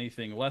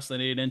 Anything less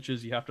than 8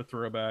 inches, you have to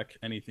throw back.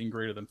 Anything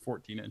greater than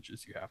 14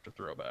 inches, you have to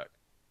throw back.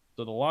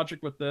 So the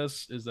logic with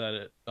this is that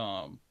it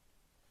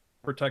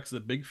protects the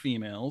big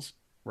females,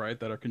 right,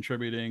 that are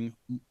contributing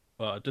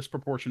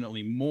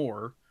disproportionately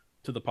more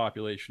to the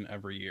population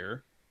every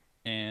year.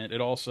 And it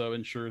also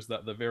ensures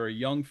that the very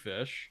young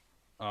fish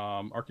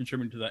are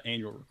contributing to that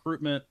annual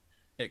recruitment.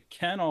 It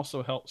can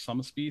also help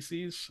some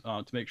species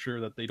to make sure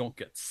that they don't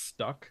get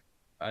stuck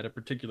at a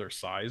particular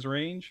size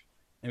range.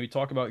 And we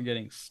talk about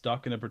getting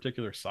stuck in a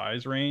particular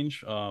size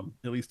range.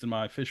 At least in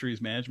my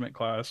fisheries management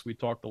class, we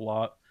talked a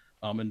lot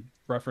in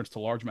reference to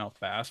largemouth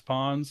bass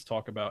ponds,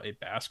 talk about a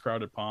bass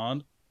crowded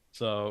pond.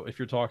 So if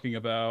you're talking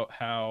about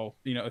how,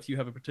 if you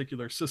have a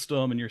particular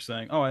system and you're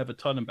saying, oh, I have a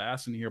ton of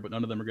bass in here, but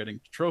none of them are getting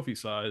trophy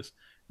size,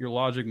 your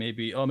logic may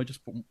be, oh, let me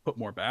just put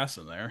more bass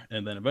in there.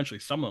 And then eventually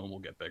some of them will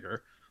get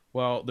bigger.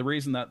 Well, the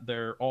reason that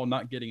they're all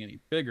not getting any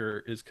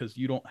bigger is because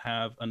you don't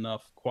have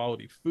enough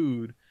quality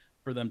food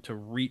for them to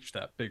reach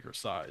that bigger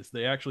size.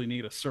 They actually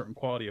need a certain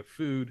quality of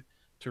food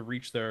to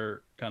reach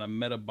their kind of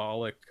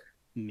metabolic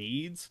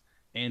needs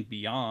and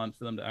beyond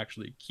for them to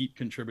actually keep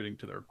contributing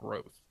to their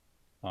growth.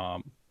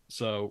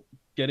 So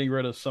getting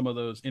rid of some of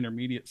those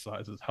intermediate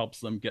sizes helps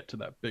them get to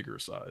that bigger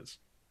size.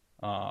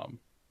 Um,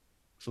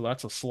 so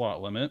that's a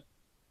slot limit.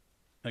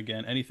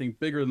 Again, anything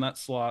bigger than that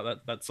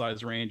slot, that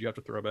size range, you have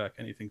to throw back.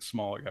 Anything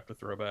smaller, you have to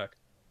throw back.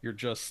 You're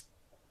just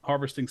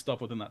harvesting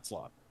stuff within that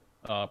slot.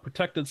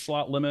 Protected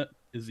slot limit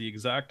is the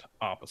exact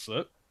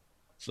opposite.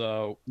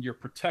 So you're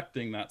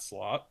protecting that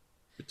slot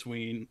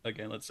between,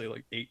 again, let's say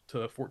like 8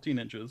 to 14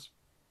 inches,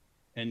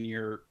 and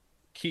you're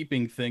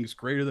keeping things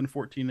greater than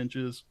 14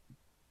 inches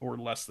or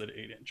less than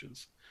 8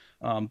 inches.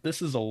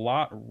 This is a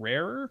lot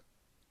rarer,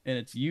 and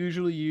it's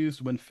usually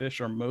used when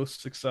fish are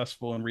most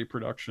successful in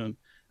reproduction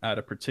at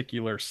a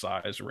particular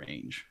size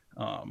range.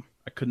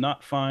 I could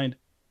not find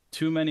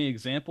too many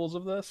examples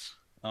of this.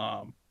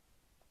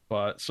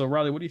 But so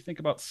Riley, what do you think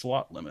about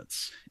slot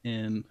limits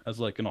in as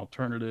like an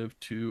alternative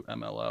to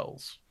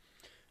MLLs?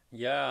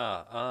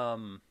 Yeah,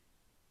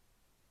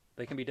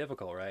 they can be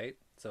difficult, right?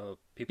 So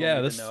people Yeah,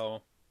 need to this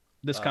know.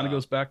 this kind of Uh,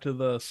 goes back to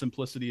the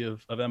simplicity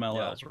of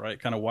yeah, MLLs, right?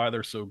 Kind of why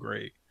they're so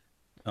great.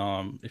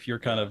 If you're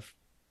kind yeah, of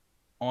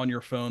on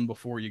your phone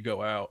before you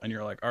go out and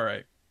you're like, all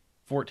right,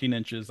 14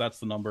 inches, that's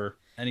the number.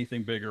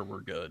 Anything bigger,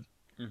 we're good.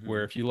 mm-hmm.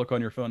 Where if you look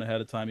on your phone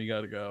ahead of time, you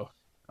got to go,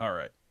 all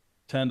right,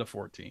 10 to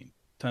 14,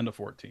 10 to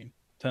 14,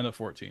 10 to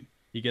 14.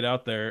 You get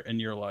out there and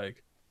you're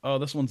like, oh,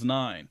 this one's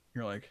nine.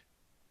 You're like,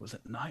 was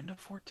it 9 to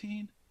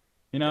 14?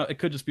 Yep, It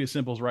could just be as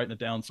simple as writing it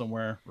down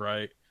somewhere,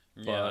 right?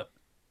 yeah, But,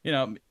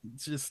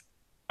 it's just,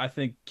 I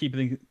think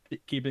keeping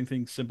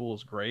things simple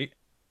is great.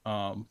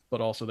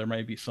 But also there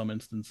might be some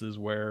instances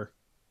where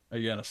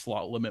again, a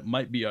slot limit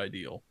might be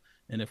ideal.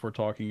 And if we're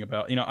talking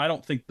about, I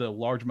don't think the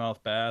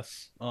largemouth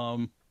bass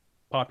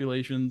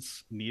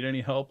populations need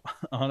any help.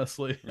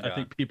 Honestly, I yeah,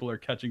 think people are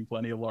catching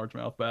plenty of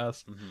largemouth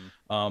bass.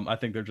 mm-hmm. I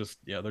think they're just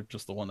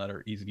the one that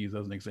are easy to use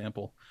as an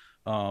example.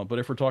 But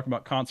if we're talking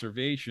about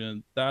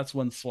conservation, that's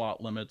when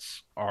slot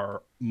limits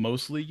are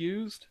mostly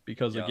used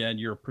because Yep, again,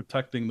 you're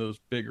protecting those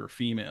bigger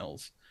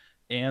females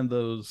and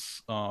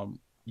those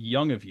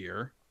young of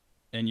year,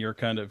 and you're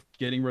kind of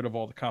getting rid of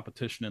all the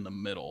competition in the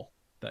middle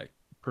that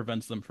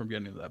prevents them from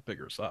getting to that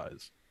bigger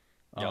size.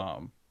 yep,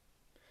 Um,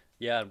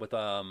 yeah. With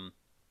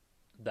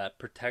that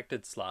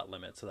protected slot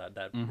limit, so that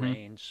mm-hmm,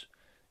 range.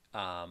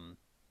 Um,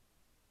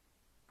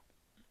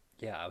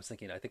 yeah, I was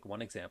thinking. I think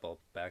one example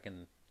back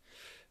in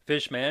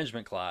fish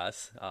management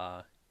class.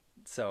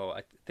 So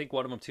I think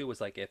one of them too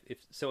was like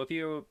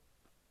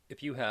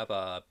if you have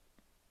a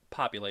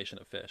population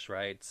of fish,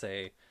 right?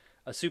 Say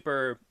a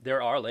super.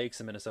 There are lakes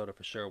in Minnesota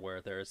for sure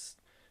where there's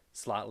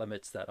slot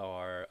limits that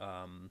are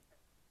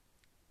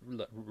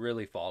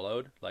really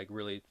followed, like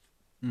really,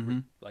 Mm-hmm.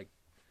 like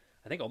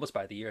I think almost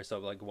by the year. So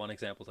like one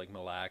example is like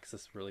Mille Lacs,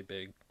 this really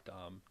big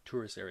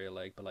tourist area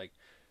lake, but like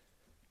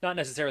not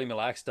necessarily Mille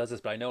Lacs does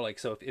this, but I know like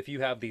so if you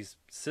have these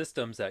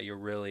systems that you're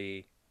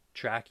really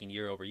tracking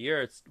year over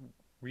year, it's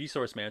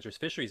resource managers,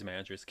 fisheries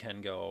managers can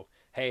go,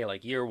 hey,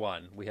 like year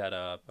one, we had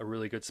a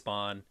really good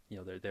spawn. You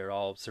know, they're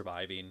all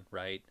surviving,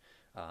 right?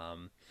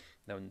 Um,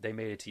 then they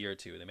made it to year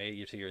two, they made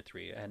it to year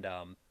three, and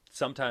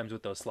sometimes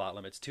with those slot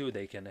limits too,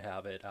 they can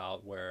have it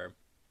out where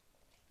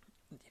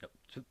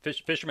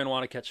fishermen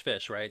want to catch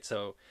fish, right?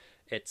 So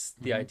it's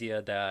the Mm-hmm.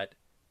 idea that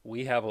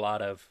we have a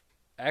lot of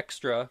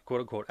extra,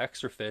 quote unquote,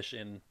 extra fish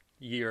in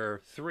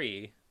year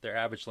three. Their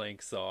average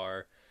lengths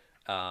are,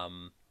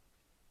 um,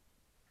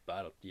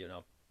 I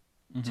don't,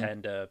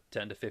 10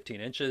 to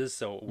 15 inches.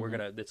 So we're Mm-hmm.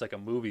 gonna, it's like a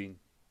moving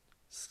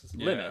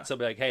limit. Yeah. So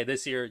be like, hey,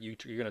 this year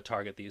you're gonna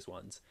target these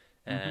ones,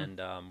 Mm-hmm.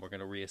 and we're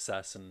gonna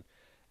reassess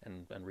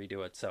and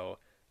redo it. So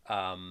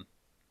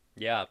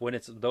yeah, when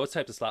it's those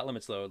types of slot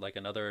limits, though, like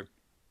another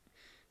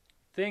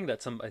thing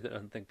that I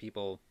don't think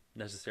people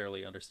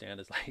necessarily understand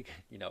is like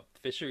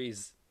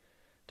fisheries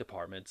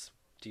departments,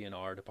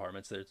 DNR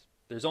departments.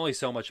 There's only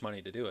so much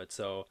money to do it.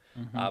 So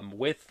Mm-hmm.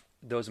 with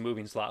those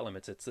moving slot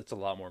limits, it's a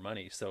lot more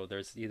money. So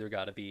there's either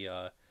got to be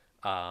a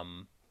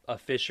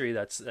fishery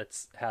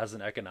that's has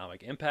an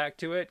economic impact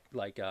to it,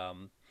 like a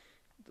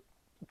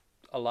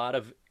lot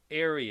of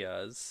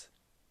areas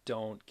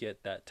don't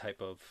get that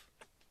type of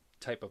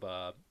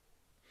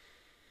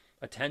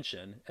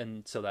attention,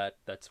 and so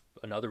that's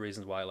another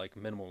reason why like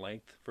minimal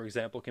length, for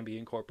example, can be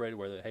incorporated,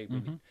 where hey,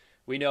 Mm-hmm.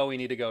 we know we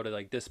need to go to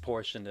like this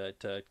portion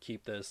to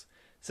keep this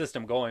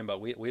system going, but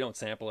we don't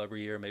sample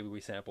every year. Maybe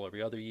we sample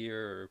every other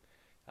year,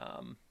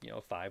 or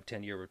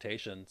 5-10 year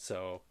rotation.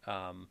 So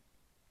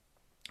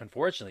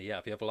unfortunately, yeah,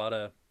 if you have a lot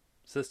of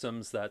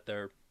systems that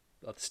the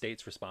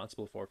state's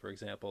responsible for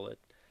example, it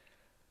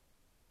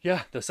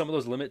yeah, some of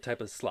those limit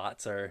type of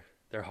slots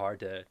they're hard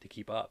to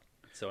keep up.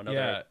 So another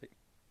Yeah.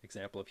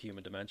 example of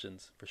human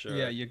dimensions for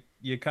Yeah, sure.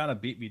 you kind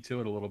of beat me to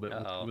it a little bit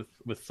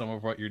with Oh. some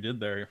of what you did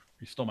there.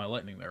 You stole my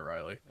lightning there,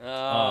 Riley. Um,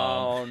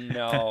 Oh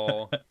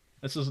no.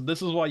 this is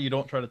why you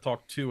don't try to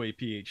talk to a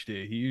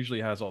PhD. He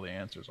usually has all the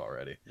answers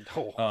already.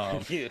 No.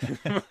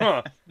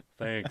 Um,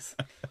 Thanks.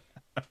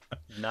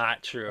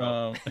 Not true.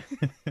 um,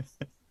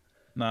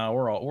 nah,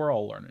 we're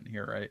all learning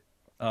here, right?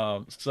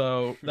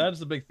 So that's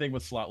the big thing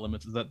with slot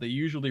limits is that they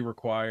usually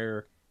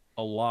require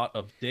a lot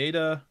of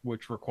data,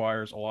 which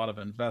requires a lot of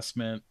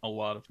investment, a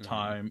lot of Hmm.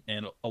 time,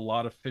 and a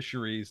lot of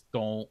fisheries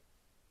don't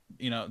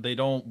they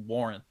don't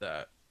warrant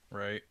that,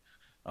 right?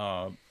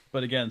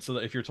 But again, so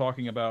that if you're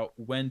talking about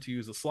when to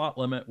use a slot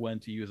limit, when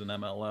to use an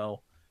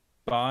MLL,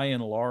 by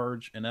and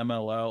large, an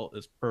MLL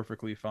is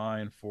perfectly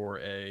fine for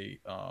a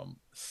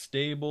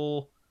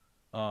stable,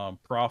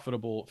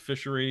 profitable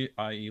fishery,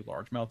 i.e.,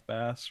 largemouth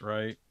bass,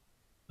 right?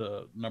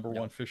 The number Yep.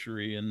 one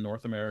fishery in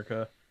North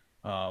America.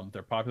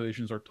 Their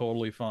populations are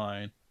totally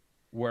fine,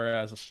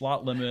 whereas a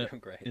slot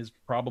limit Great. is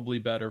probably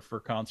better for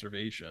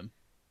conservation,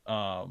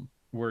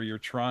 where you're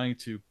trying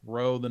to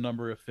grow the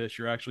number of fish.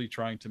 You're actually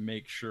trying to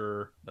make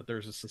sure that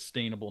there's a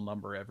sustainable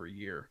number every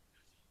year.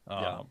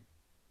 Yeah. Um,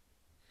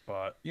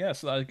 but yeah,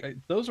 so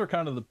those are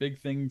kind of the big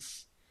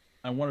things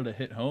I wanted to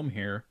hit home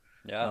here,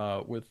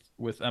 Yeah.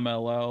 with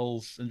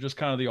MLLs and just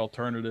kind of the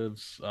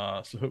alternatives.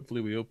 So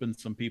hopefully we open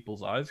some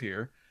people's eyes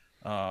here.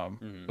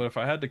 Hmm. But if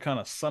I had to kind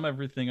of sum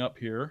everything up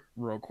here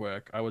real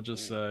quick, I would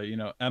just Ooh. say,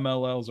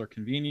 MLLs are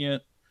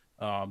convenient.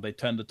 They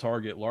tend to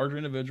target larger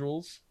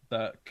individuals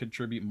that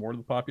contribute more to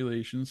the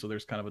population. So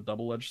there's kind of a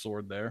double-edged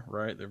sword there,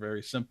 right? They're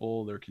very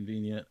simple, they're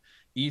convenient,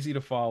 easy to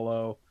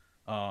follow.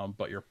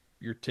 But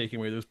you're taking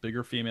away those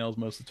bigger females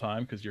most of the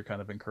time because you're kind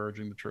of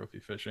encouraging the trophy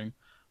fishing.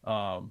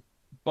 Um,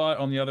 but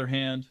on the other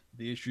hand,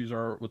 the issues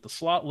are with the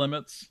slot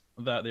limits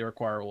that they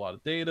require a lot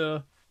of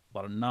data, a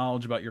lot of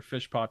knowledge about your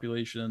fish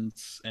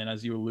populations. And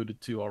as you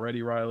alluded to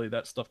already, Riley,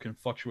 that stuff can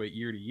fluctuate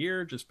year to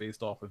year just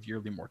based off of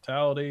yearly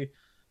mortality.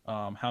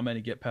 How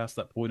many get past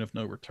that point of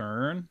no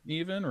return,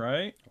 even,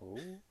 right?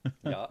 Ooh.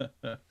 Yeah.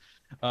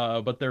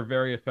 But they're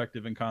very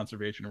effective in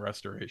conservation and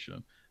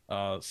restoration.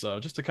 So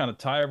just to kind of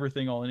tie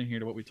everything all in here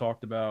to what we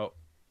talked about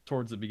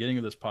towards the beginning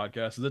of this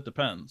podcast, is it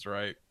depends,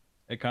 right?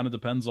 It kind of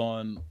depends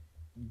on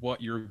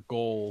what your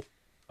goal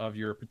of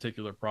your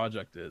particular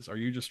project is. Are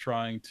you just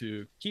trying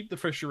to keep the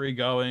fishery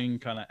going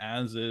kind of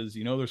as is?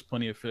 There's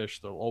plenty of fish.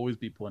 There'll always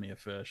be plenty of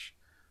fish.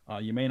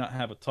 You may not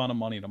have a ton of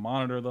money to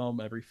monitor them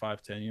every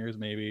 5-10 years,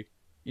 maybe.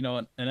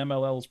 An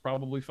MLL is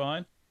probably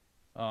fine.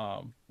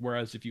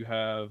 Whereas if you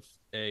have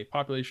a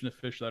population of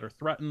fish that are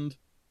threatened,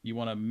 you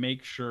want to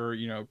make sure,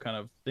 kind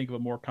of think of a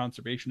more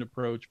conservation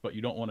approach, but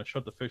you don't want to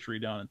shut the fishery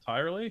down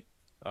entirely.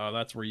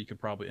 That's where you could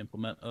probably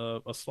implement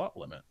a slot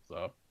limit.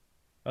 So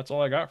that's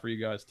all I got for you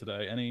guys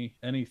today.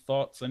 Any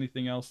thoughts?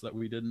 Anything else that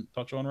we didn't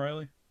touch on,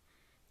 Riley?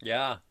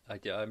 Yeah.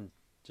 I'm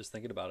just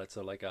thinking about it.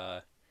 So like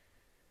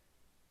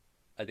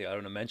I think I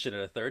don't know, mention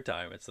it a third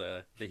time. It's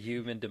the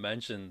human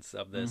dimensions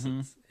of this.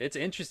 Mm-hmm. It's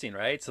interesting,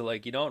 right? So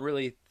like you don't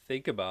really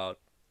think about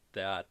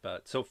that,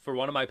 but so for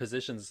one of my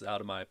positions out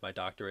of my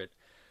doctorate,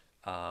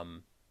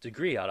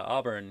 degree out of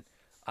Auburn,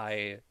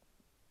 I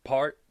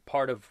part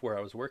of where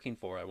I was working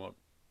for, I won't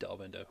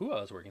delve into who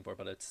I was working for,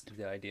 but it's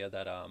the idea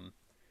that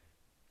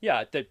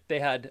yeah, they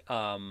had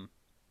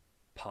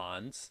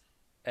ponds,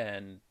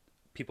 and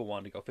people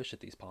wanted to go fish at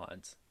these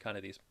ponds, kind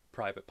of these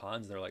private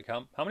ponds. And they're like,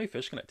 how many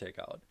fish can I take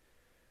out?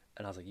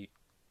 And I was like,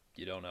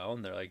 you don't know?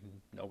 And they're like,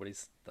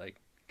 nobody's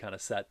like kind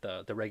of set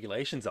the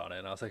regulations on it.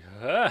 And I was like,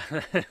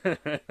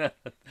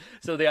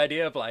 so the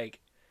idea of like,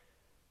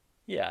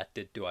 yeah,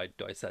 do I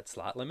set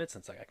slot limits?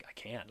 And it's like I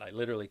can't. I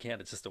literally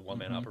can't. It's just a one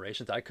man Mm-hmm.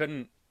 operations. I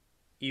couldn't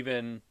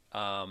even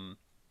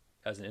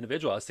as an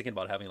individual. I was thinking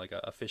about having like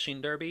a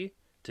fishing derby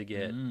to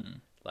get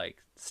Mm. like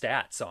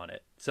stats on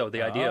it. So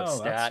the idea of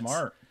Oh, that's stats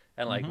smart.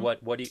 and like Mm-hmm.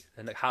 what do you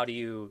and like, how do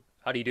you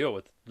deal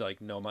with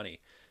like no money,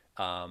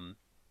 um,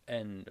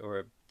 and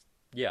or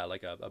yeah,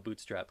 like a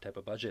bootstrap type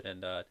of budget.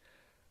 And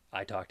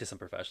I talked to some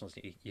professionals.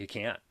 You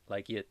can't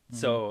like you Mm-hmm.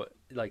 so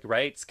like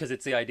right because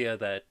it's the idea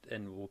that,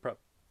 and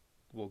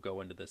we'll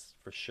go into this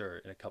for sure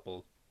in a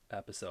couple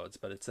episodes,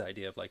 but it's the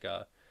idea of like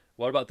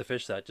what about the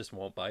fish that just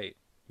won't bite,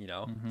 you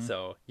know? Mm-hmm.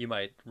 So you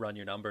might run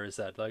your numbers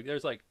that like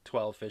there's like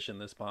 12 fish in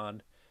this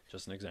pond,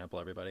 just an example,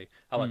 everybody.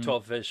 How about Mm-hmm.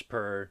 12 fish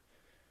per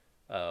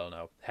I don't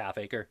know, half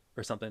acre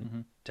or something,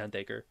 Mm-hmm. 10th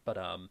acre. But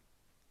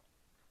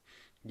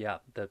yeah,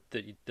 the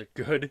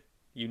good,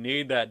 you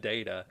need that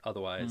data,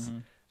 otherwise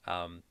Mm-hmm.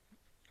 um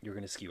you're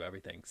going to skew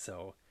everything.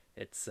 So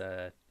it's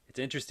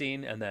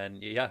interesting. And then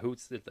yeah,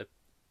 who's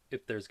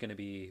if there's going to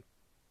be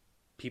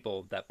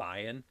people that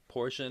buy-in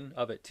portion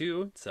of it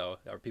too. So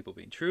are people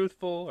being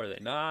truthful? Are they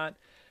not?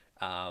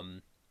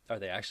 Um, are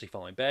they actually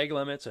following bag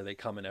limits? Are they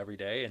coming every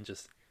day and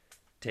just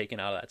taking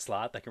out of that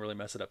slot? That can really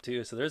mess it up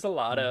too. So there's a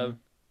lot Mm-hmm. of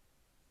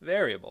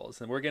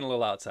variables, and we're getting a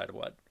little outside of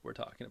what we're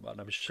talking about.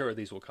 And I'm sure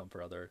these will come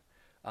for other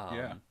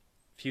Yeah.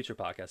 future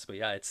podcasts. But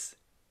yeah,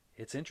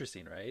 it's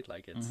interesting, right?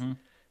 Like Mm-hmm.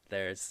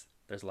 there's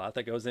a lot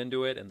that goes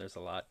into it, and there's a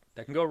lot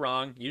that can go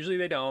wrong. Usually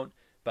they don't,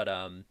 but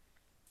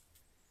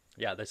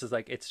yeah, this is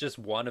like it's just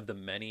one of the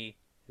many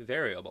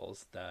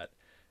variables that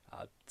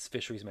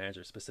fisheries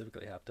managers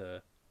specifically have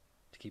to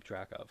keep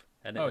track of,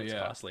 and Oh it's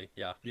yeah. costly.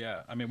 Yeah.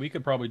 Yeah. I mean, we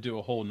could probably do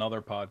a whole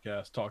nother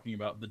podcast talking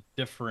about the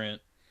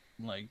different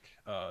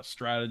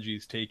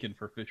strategies taken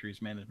for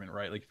fisheries management,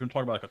 right? Like if you're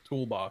talking about like a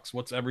toolbox,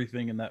 what's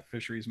everything in that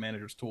fisheries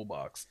manager's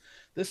toolbox?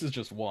 This is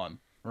just one,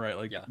 right?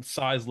 Like Yeah.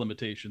 size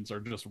limitations are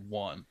just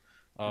one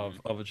Hmm.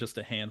 of just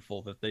a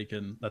handful that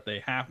they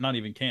have not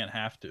even can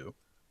have to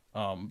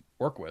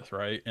work with,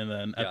 right? And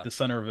then at Yeah. the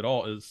center of it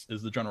all is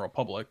the general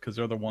public because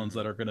they're the ones Hmm.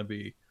 that are going to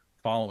be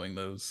following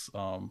those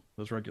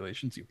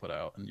regulations you put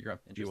out, and you're gonna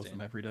have to deal with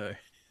them Interesting. every day.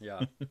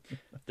 Yeah.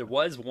 There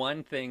was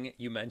one thing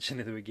you mentioned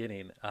in the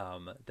beginning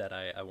that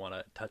I want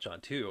to touch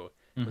on too.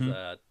 Was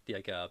Mm-hmm.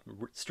 like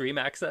stream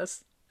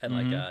access, and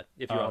like Mm-hmm.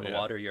 if you're Oh on the yeah.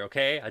 water, you're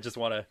okay. I just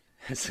want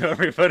to so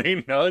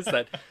everybody knows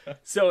that.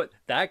 So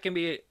that can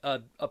be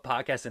a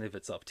podcast in of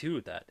itself too.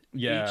 That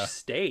each Yeah.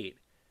 state,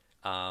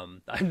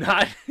 I'm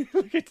not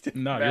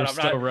No, man, you're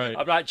so right.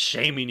 I'm not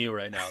shaming you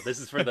right now. This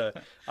is for the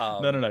No,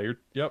 no, no. You're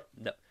yep.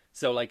 no.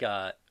 So like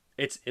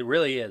it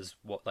really is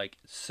what like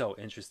so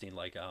interesting.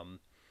 Like oh,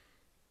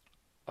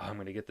 I'm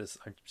gonna get this.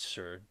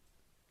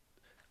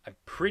 I'm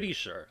pretty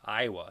sure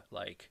Iowa,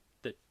 like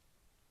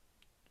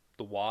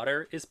the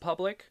water is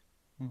public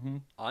Mm-hmm.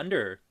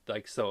 under,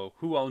 like, so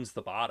who owns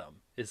the bottom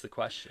is the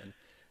question.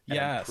 And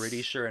I'm pretty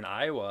Yes. sure in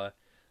Iowa,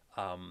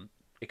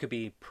 it could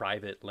be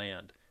private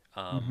land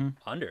Mm-hmm.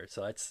 under.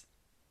 So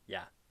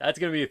yeah, that's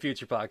gonna be a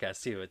future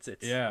podcast too. It's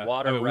Yeah. I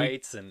water mean, we.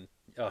 rights, and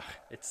ugh,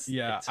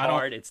 Yeah. it's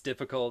hard, it's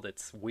difficult,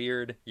 it's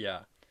weird.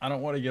 Yeah. I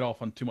don't want to get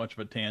off on too much of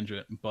a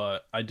tangent,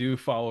 but I do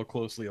follow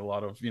closely a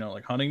lot of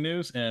like hunting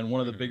news, and one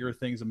of the Hmm. bigger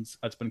things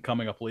that's been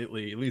coming up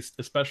lately, at least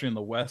especially in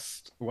the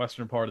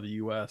western part of the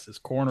U.S., is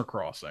corner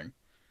crossing.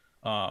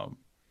 Um,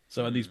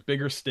 so in these Hmm.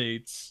 bigger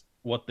states,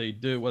 what they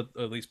do, what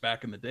at least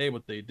back in the day,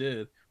 what they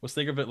did was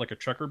think of it like a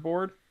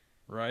checkerboard,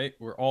 right?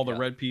 Where all the Yeah.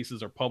 red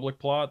pieces are public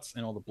plots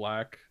and all the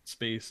black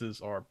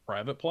spaces are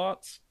private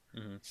plots.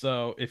 Hmm.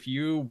 So if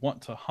you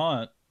want to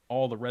hunt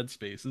all the red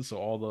spaces, so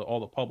all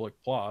the public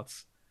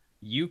plots,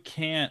 you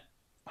can't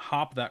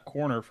hop that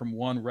corner from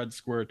one red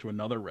square to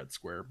another red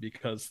square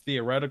because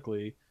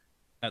theoretically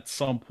at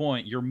some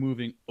point you're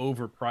moving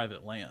over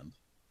private land.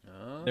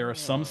 There are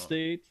some Oh.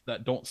 states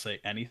that don't say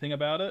anything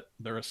about it.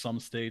 There are some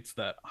states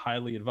that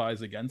highly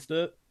advise against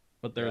it.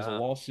 But there's a Yeah.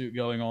 lawsuit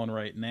going on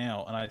right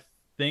now, and I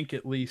think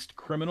at least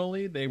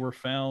criminally they were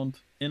found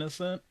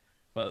innocent,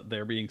 but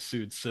they're being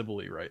sued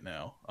civilly right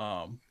now.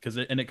 Because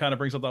it kind of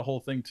brings up that whole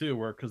thing too,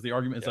 where because the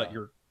argument is that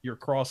Yeah. you're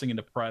crossing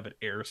into private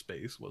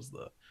airspace was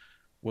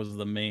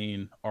the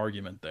main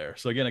argument there.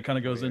 So again, it kind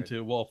of goes Weird.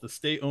 into, well, if the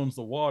state owns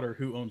the water,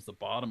 who owns the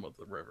bottom of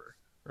the river,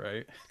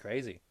 right?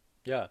 Crazy.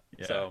 Yeah.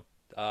 Yeah. So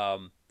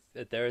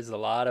there's a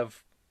lot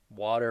of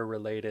water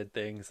related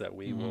things that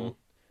we Mm-hmm. will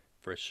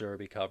for sure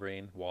be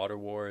covering. Water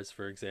wars,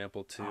 for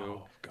example, too.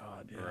 Oh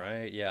God, yeah.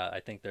 Right? Yeah. I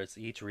think there's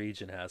each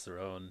region has their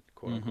own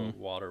quote Mm-hmm. unquote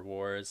water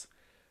wars.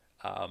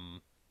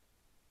 Um,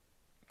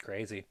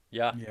 crazy.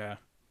 Yeah. Yeah.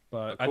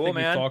 But But I cool, think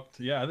we've man. talked.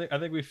 Yeah, I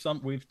think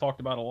we've talked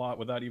about a lot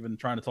without even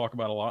trying to talk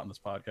about a lot in this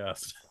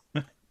podcast.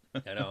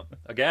 I know.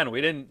 Again,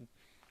 we didn't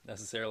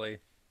necessarily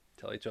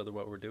tell each other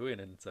what we're doing,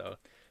 and so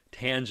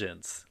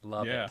tangents,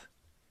 love Yeah, it.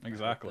 I hope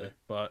exactly. the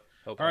But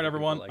hope all right, other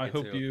people everyone. like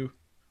it too.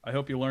 I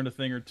hope you learned a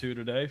thing or two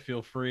today.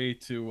 Feel free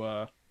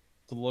to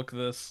look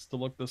this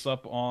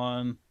up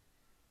on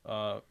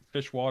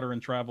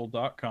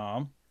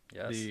fishwaterandtravel.com.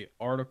 Yes. The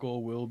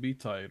article will be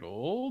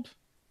titled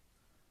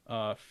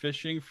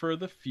 "Fishing for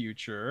the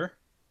Future."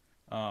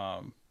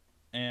 Um,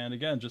 and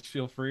again, just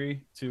feel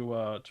free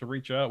to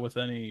reach out with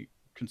any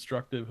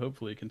constructive,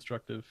 hopefully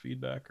constructive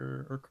feedback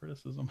or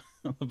criticism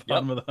on the Yep.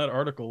 bottom of that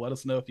article. Let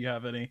us know if you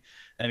have any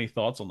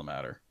thoughts on the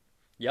matter.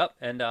 Yep.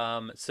 And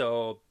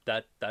so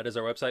that is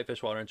our website,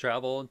 Fishwater and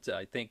Travel.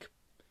 I think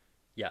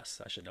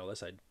yes, I should know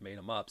this. I made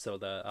them up. So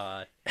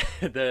the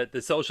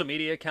the social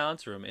media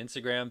accounts from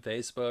Instagram,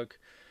 Facebook,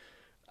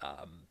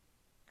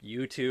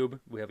 YouTube.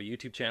 We have a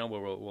YouTube channel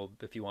where we'll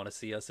if you want to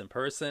see us in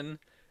person,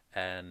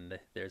 and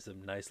there's a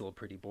nice little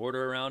pretty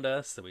border around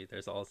us. So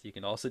there's also you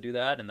can also do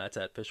that, and that's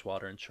at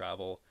Fishwater and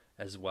Travel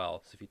as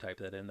well. So if you type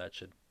that in, that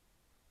should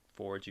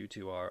forward you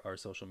to our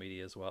social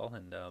media as well.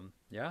 And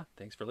yeah,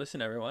 thanks for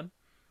listening, everyone.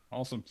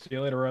 Awesome. See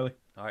you later, Riley.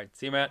 All right,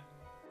 see you, Matt.